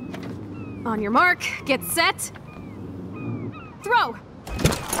 On your mark, get set. Throw!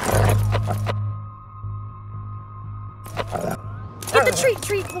 Get the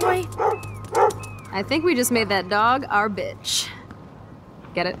treat, boy! I think we just made that dog our bitch.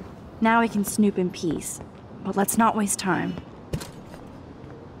 Get it? Now we can snoop in peace. But let's not waste time.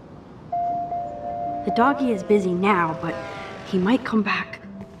 The doggy is busy now, but he might come back.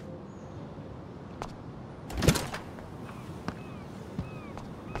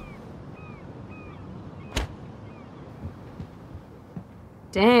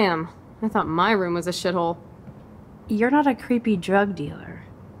 Damn, I thought my room was a shithole. You're not a creepy drug dealer.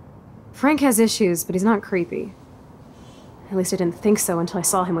 Frank has issues, but he's not creepy. At least I didn't think so until I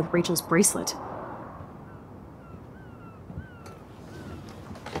saw him with Rachel's bracelet.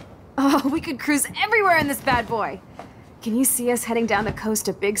 Oh, we could cruise everywhere in this bad boy! Can you see us heading down the coast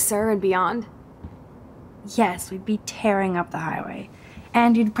to Big Sur and beyond? Yes, we'd be tearing up the highway.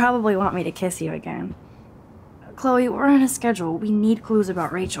 And you'd probably want me to kiss you again. Chloe, we're on a schedule. We need clues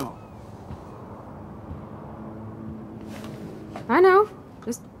about Rachel. I know.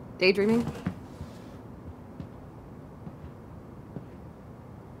 Just daydreaming.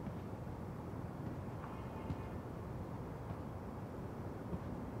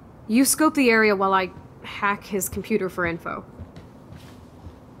 You scope the area while I hack his computer for info.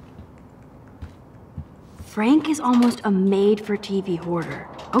 Frank is almost a made-for-TV hoarder.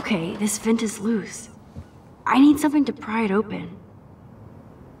 Okay, this vent is loose. I need something to pry it open.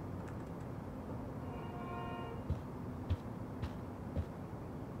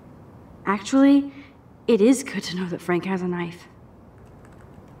 Actually, it is good to know that Frank has a knife.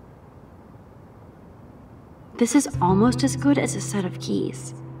 This is almost as good as a set of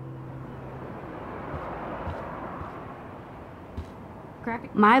keys.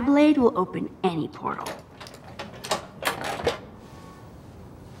 My blade will open any portal.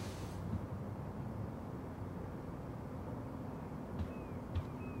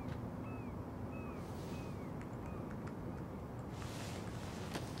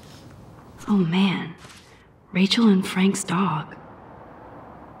 Oh man, Rachel and Frank's dog.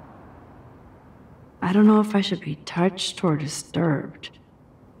 I don't know if I should be touched or disturbed.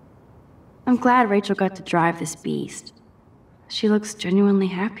 I'm glad Rachel got to drive this beast. She looks genuinely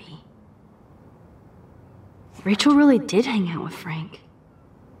happy. Rachel really did hang out with Frank.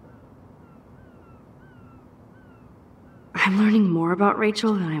 I'm learning more about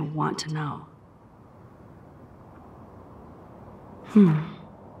Rachel than I want to know.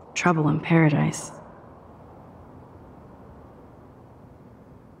 Trouble in paradise.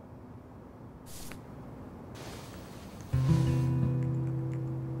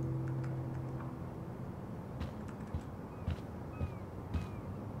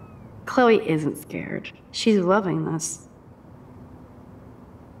 Chloe isn't scared. She's loving this.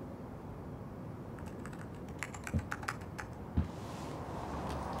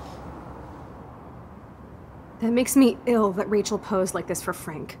 That makes me ill that Rachel posed like this for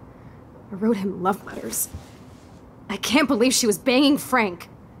Frank. I wrote him love letters. I can't believe she was banging Frank.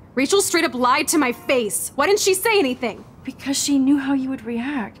 Rachel straight up lied to my face. Why didn't she say anything? Because she knew how you would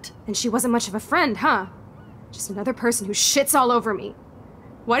react. And she wasn't much of a friend, huh? Just another person who shits all over me.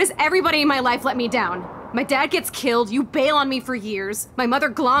 Why does everybody in my life let me down? My dad gets killed, you bail on me for years, my mother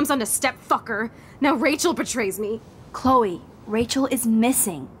gloms onto stepfucker, now Rachel betrays me. Chloe, Rachel is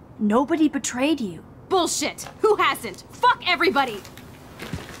missing. Nobody betrayed you. Bullshit! Who hasn't? Fuck everybody!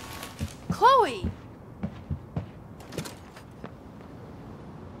 Chloe!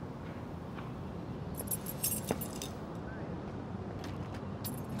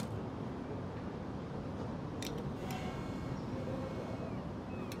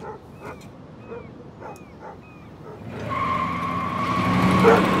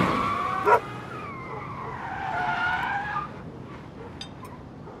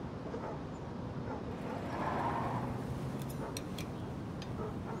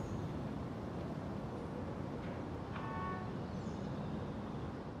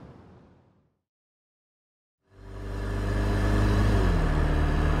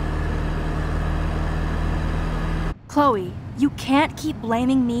 Chloe, you can't keep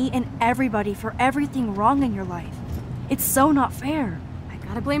blaming me and everybody for everything wrong in your life. It's so not fair. I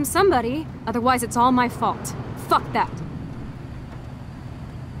gotta blame somebody, otherwise it's all my fault. Fuck that.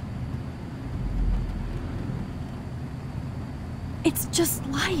 It's just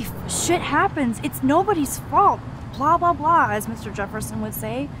life. Shit happens. It's nobody's fault. Blah, blah, blah, as Mr. Jefferson would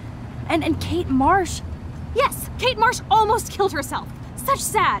say. And Kate Marsh. Yes, Kate Marsh almost killed herself. Such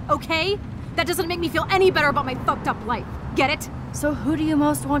sad, okay? That doesn't make me feel any better about my fucked up life. Get it? So who do you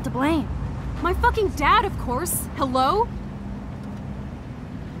most want to blame? My fucking dad, of course. Hello?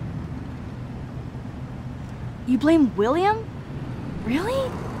 You blame William? Really?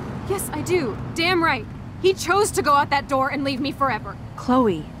 Yes, I do. Damn right. He chose to go out that door and leave me forever.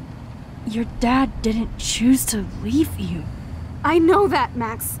 Chloe, your dad didn't choose to leave you. I know that,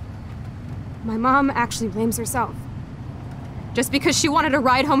 Max. My mom actually blames herself. Just because she wanted a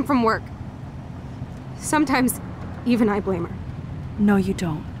ride home from work. Sometimes, even I blame her. No, you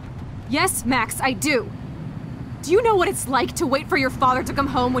don't. Yes, Max, I do. Do you know what it's like to wait for your father to come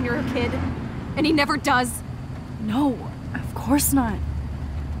home when you're a kid? And he never does? No, of course not.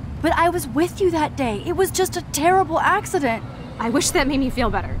 But I was with you that day. It was just a terrible accident. I wish that made me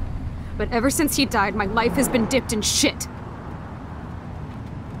feel better. But ever since he died, my life has been dipped in shit.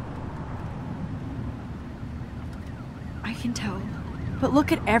 I can tell. But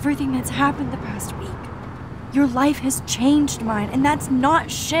look at everything that's happened the past week. Your life has changed mine, and that's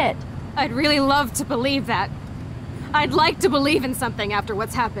not shit. I'd really love to believe that. I'd like to believe in something after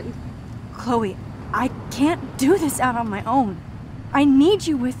what's happened. Chloe, I can't do this out on my own. I need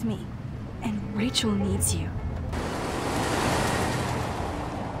you with me, and Rachel needs you.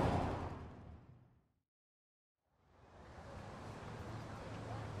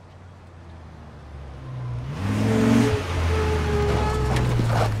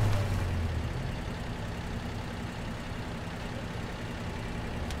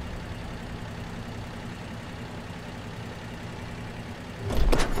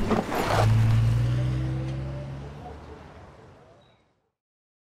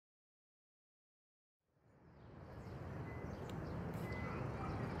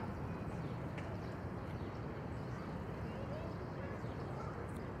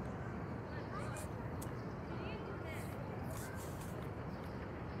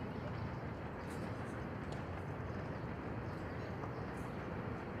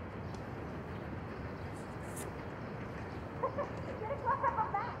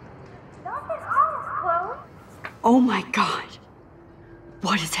 Oh my god.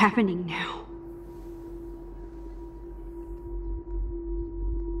 What is happening now?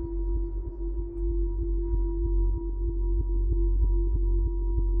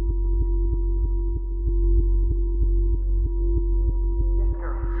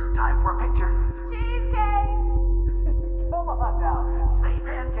 Time for a picture. Cheesecake! Come on now. Say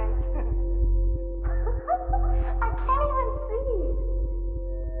pancake. I can't even see.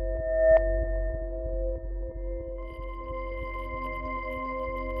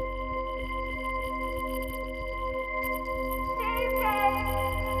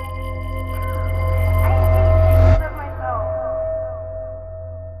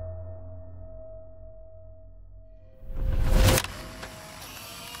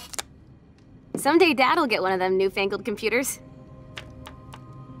 Someday Dad'll get one of them newfangled computers.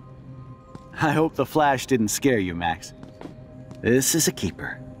 I hope the flash didn't scare you, Max. This is a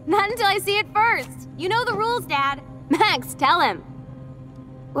keeper. Not until I see it first. You know the rules, Dad. Max, tell him.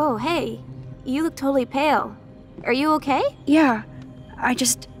 Whoa, hey. You look totally pale. Are you okay? Yeah, I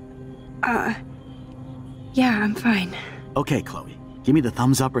just... yeah, I'm fine. Okay, Chloe. Give me the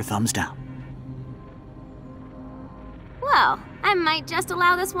thumbs up or thumbs down. Well, I might just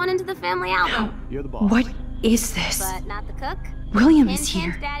allow this one into the family album. You're the boss. What is this? But not the cook. William is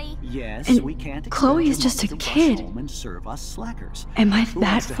here. Daddy. Yes, and we can't Chloe is just a kid. Home and serve us slackers. Am I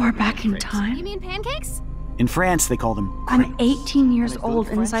that far back in You time? mean pancakes? In France, they call them I'm crepes. 18 years And a good old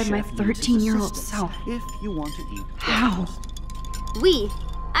French inside my chef uses 13-year-old assistants self. If you want to eat. How?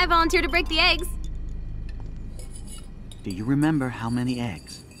 I volunteer to break the eggs. Do you remember how many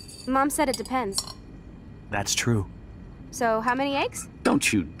eggs? Mom said it depends. That's true. So, how many eggs?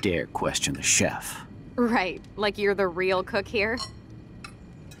 Don't you dare question the chef. Right, like you're the real cook here.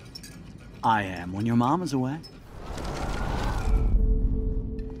 I am when your mom is away.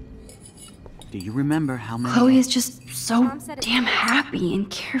 Do you remember how many Chloe eggs? is just so damn happy and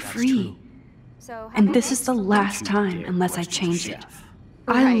carefree. And this is the last time unless I change it.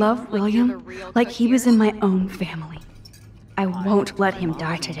 I love William like he was in my own family. I won't let him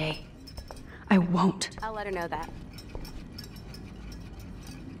die today. I won't. I'll let her know that.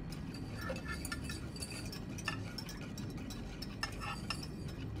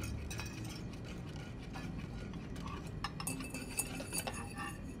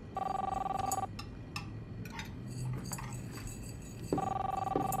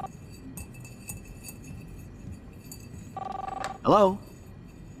 Hello?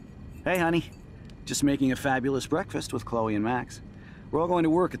 Hey, honey. Just making a fabulous breakfast with Chloe and Max. We're all going to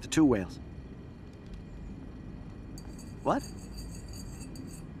work at the Two Whales. What?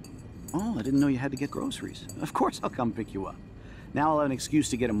 Oh, I didn't know you had to get groceries. Of course I'll come pick you up. Now I'll have an excuse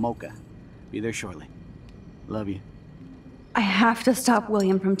to get a mocha. Be there shortly. Love you. I have to stop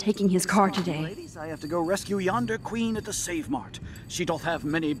William from taking his car today. Ladies, I have to go rescue yonder queen at the Save Mart. She doth have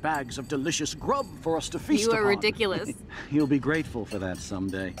many bags of delicious grub for us to feast You upon. are ridiculous. You'll be grateful for that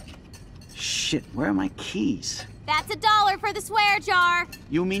someday. Shit, where are my keys? That's $1 for the swear jar.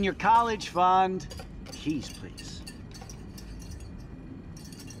 You mean your college fund? Keys, please.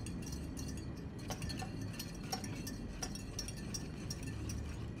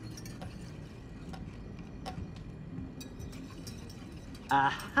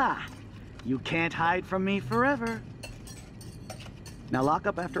 Aha! You can't hide from me forever. Now lock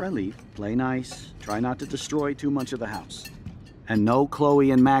up after I leave. Play nice. Try not to destroy too much of the house. And no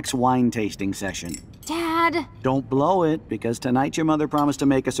Chloe and Max wine tasting session. Dad! Don't blow it, because tonight your mother promised to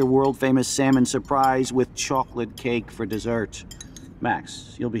make us a world-famous salmon surprise with chocolate cake for dessert.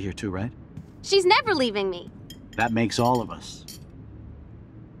 Max, you'll be here too, right? She's never leaving me. That makes all of us.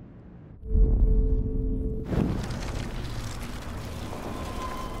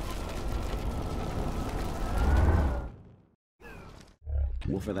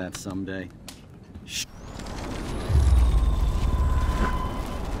 We'll for that someday. Shh.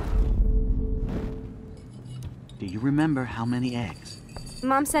 Do you remember how many eggs?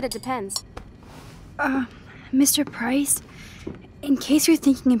 Mom said it depends. Mr. Price, in case you're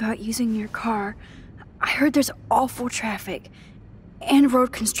thinking about using your car, I heard there's awful traffic and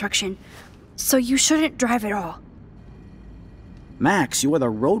road construction, so you shouldn't drive at all. Max, you are the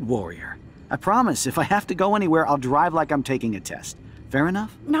road warrior. I promise, if I have to go anywhere, I'll drive like I'm taking a test. Fair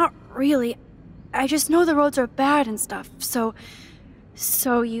enough? Not really. I just know the roads are bad and stuff, so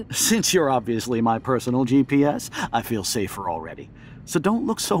you... Since you're obviously my personal GPS, I feel safer already. So don't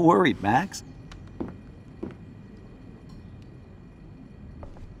look so worried, Max.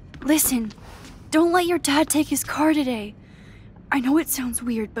 Listen, don't let your dad take his car today. I know it sounds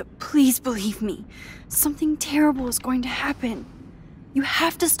weird, but please believe me. Something terrible is going to happen. You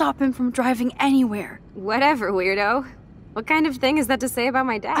have to stop him from driving anywhere. Whatever, weirdo. What kind of thing is that to say about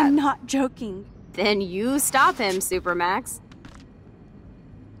my dad? I'm not joking. Then you stop him, Supermax.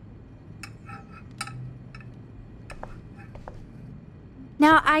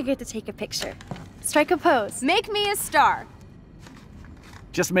 Now I get to take a picture. Strike a pose. Make me a star.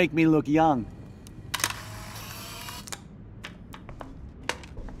 Just make me look young.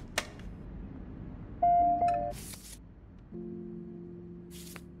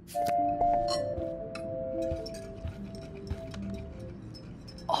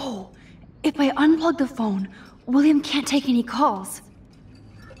 Oh, if I unplug the phone, William can't take any calls.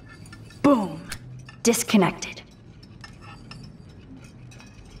 Boom. Disconnected.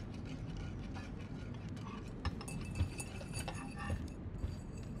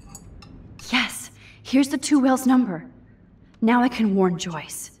 Yes, here's the 2 Whales number. Now I can warn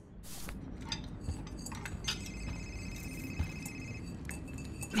Joyce.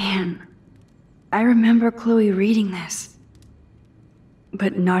 Man, I remember Chloe reading this.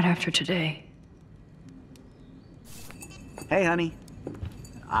 But not after today. Hey, honey.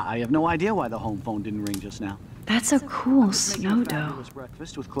 I have no idea why the home phone didn't ring just now. That's a cool snow dough. Fabulous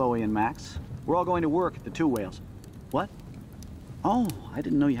breakfast with Chloe and Max. We're all going to work at the 2 Whales. What? Oh, I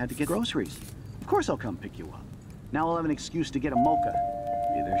didn't know you had to get groceries. Of course I'll come pick you up. Now I'll have an excuse to get a mocha.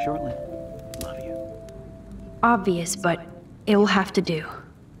 Be there shortly. Love you. Obvious, but it will have to do.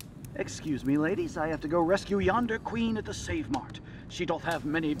 Excuse me, ladies. I have to go rescue yonder queen at the Save Mart. She doth have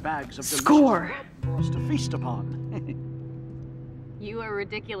many bags of Score! For us to feast upon. You are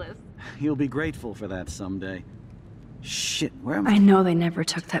ridiculous. You'll be grateful for that someday. Shit, where am I? I know they never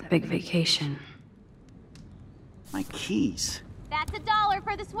took that big vacation. My keys. That's $1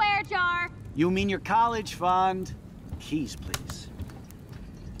 for the swear jar. You mean your college fund? Keys, please.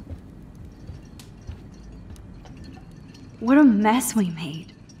 What a mess we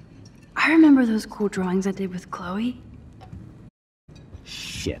made. I remember those cool drawings I did with Chloe.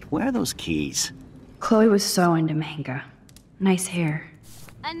 Shit, where are those keys? Chloe was so into manga. Nice hair.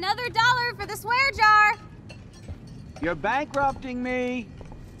 Another $1 for the swear jar. You're bankrupting me.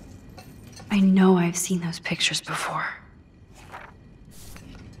 I know I've seen those pictures before.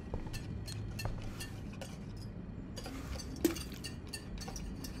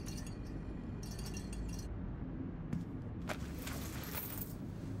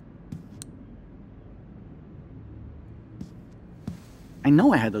 I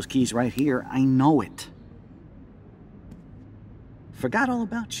know I had those keys right here. I know it. Forgot all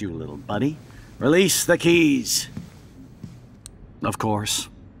about you, little buddy. Release the keys. Of course.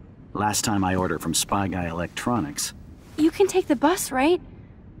 Last time I ordered from Spy Guy Electronics. You can take the bus, right?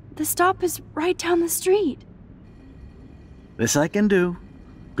 The stop is right down the street. This I can do.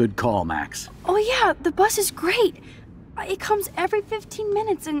 Good call, Max. Oh yeah, the bus is great. It comes every 15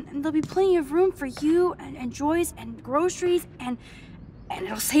 minutes and there'll be plenty of room for you and Joyce and groceries and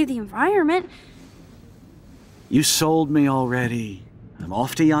it'll save the environment. You sold me already. I'm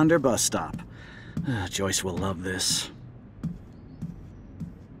off to yonder bus stop. Joyce will love this.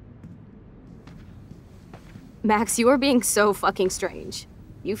 Max, you are being so fucking strange.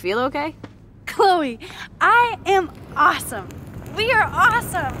 You feel okay? Chloe, I am awesome. We are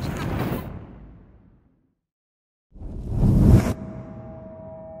awesome.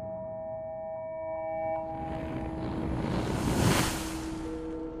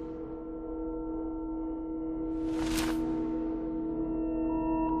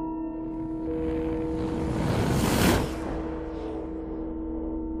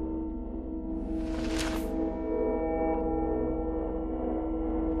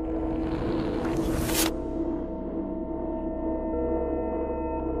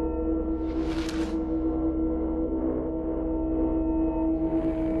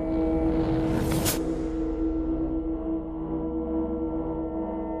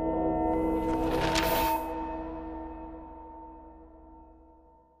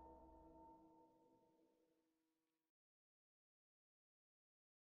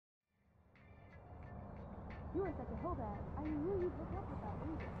 You are such a holdback. I knew you'd hook up with that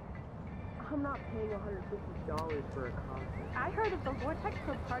loser. I'm not paying $150 for a concert. I heard that the Vortex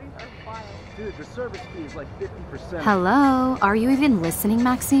Club parties are wild. Dude, the service fee is like 50%. Hello? Are you even listening,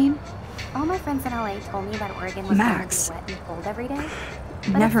 Maxine? All my friends in LA told me that Oregon was Max. going to be wet and cold every day.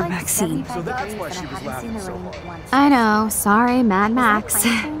 Never Maxine. So that's why she was laughing so hard. I know. Sorry, Mad Max.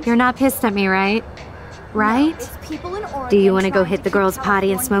 You're not pissed at me, right? Right? Do you want to go hit the girls'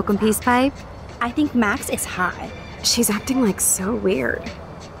 potty and smoke a peace pipe? I think Max is high. She's acting like so weird.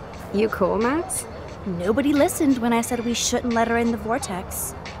 You cool, Max? Nobody listened when I said we shouldn't let her in the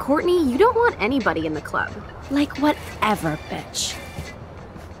vortex. Courtney, you don't want anybody in the club. Like whatever, bitch.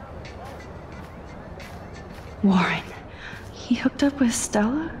 Warren, he hooked up with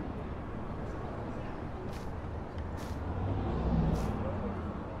Stella?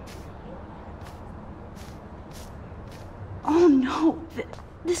 Oh no,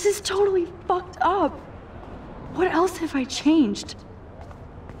 this is totally fucked up. What else have I changed?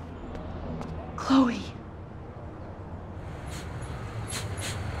 Chloe.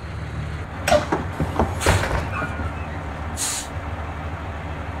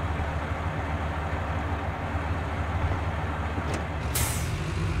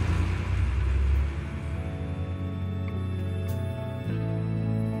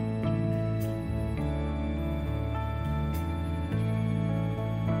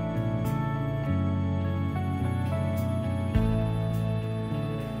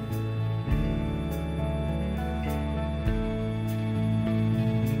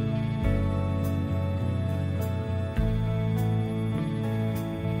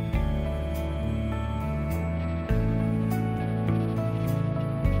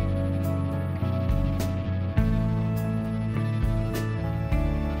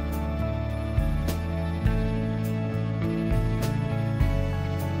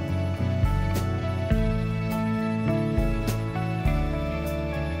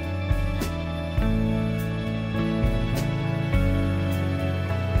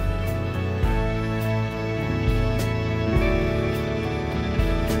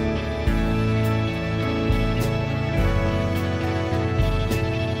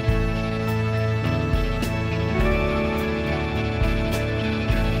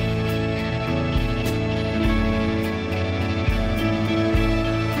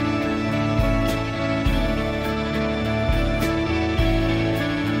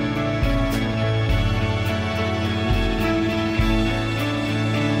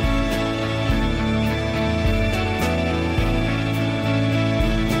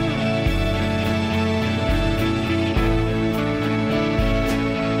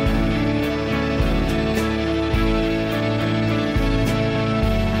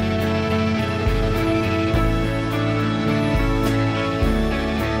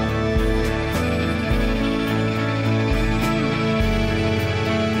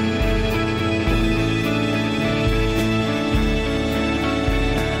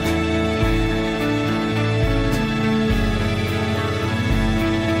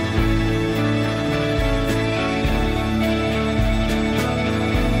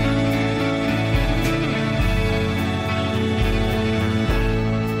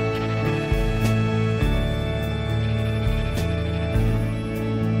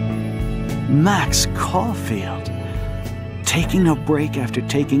 Max Caulfield. Taking a break after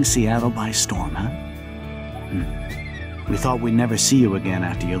taking Seattle by storm, huh? We thought we'd never see you again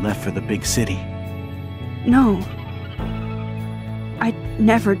after you left for the big city. No. I'd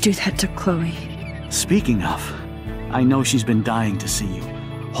never do that to Chloe. Speaking of, I know she's been dying to see you.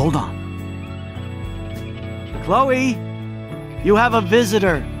 Hold on. Chloe! You have a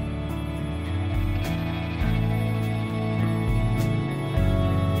visitor!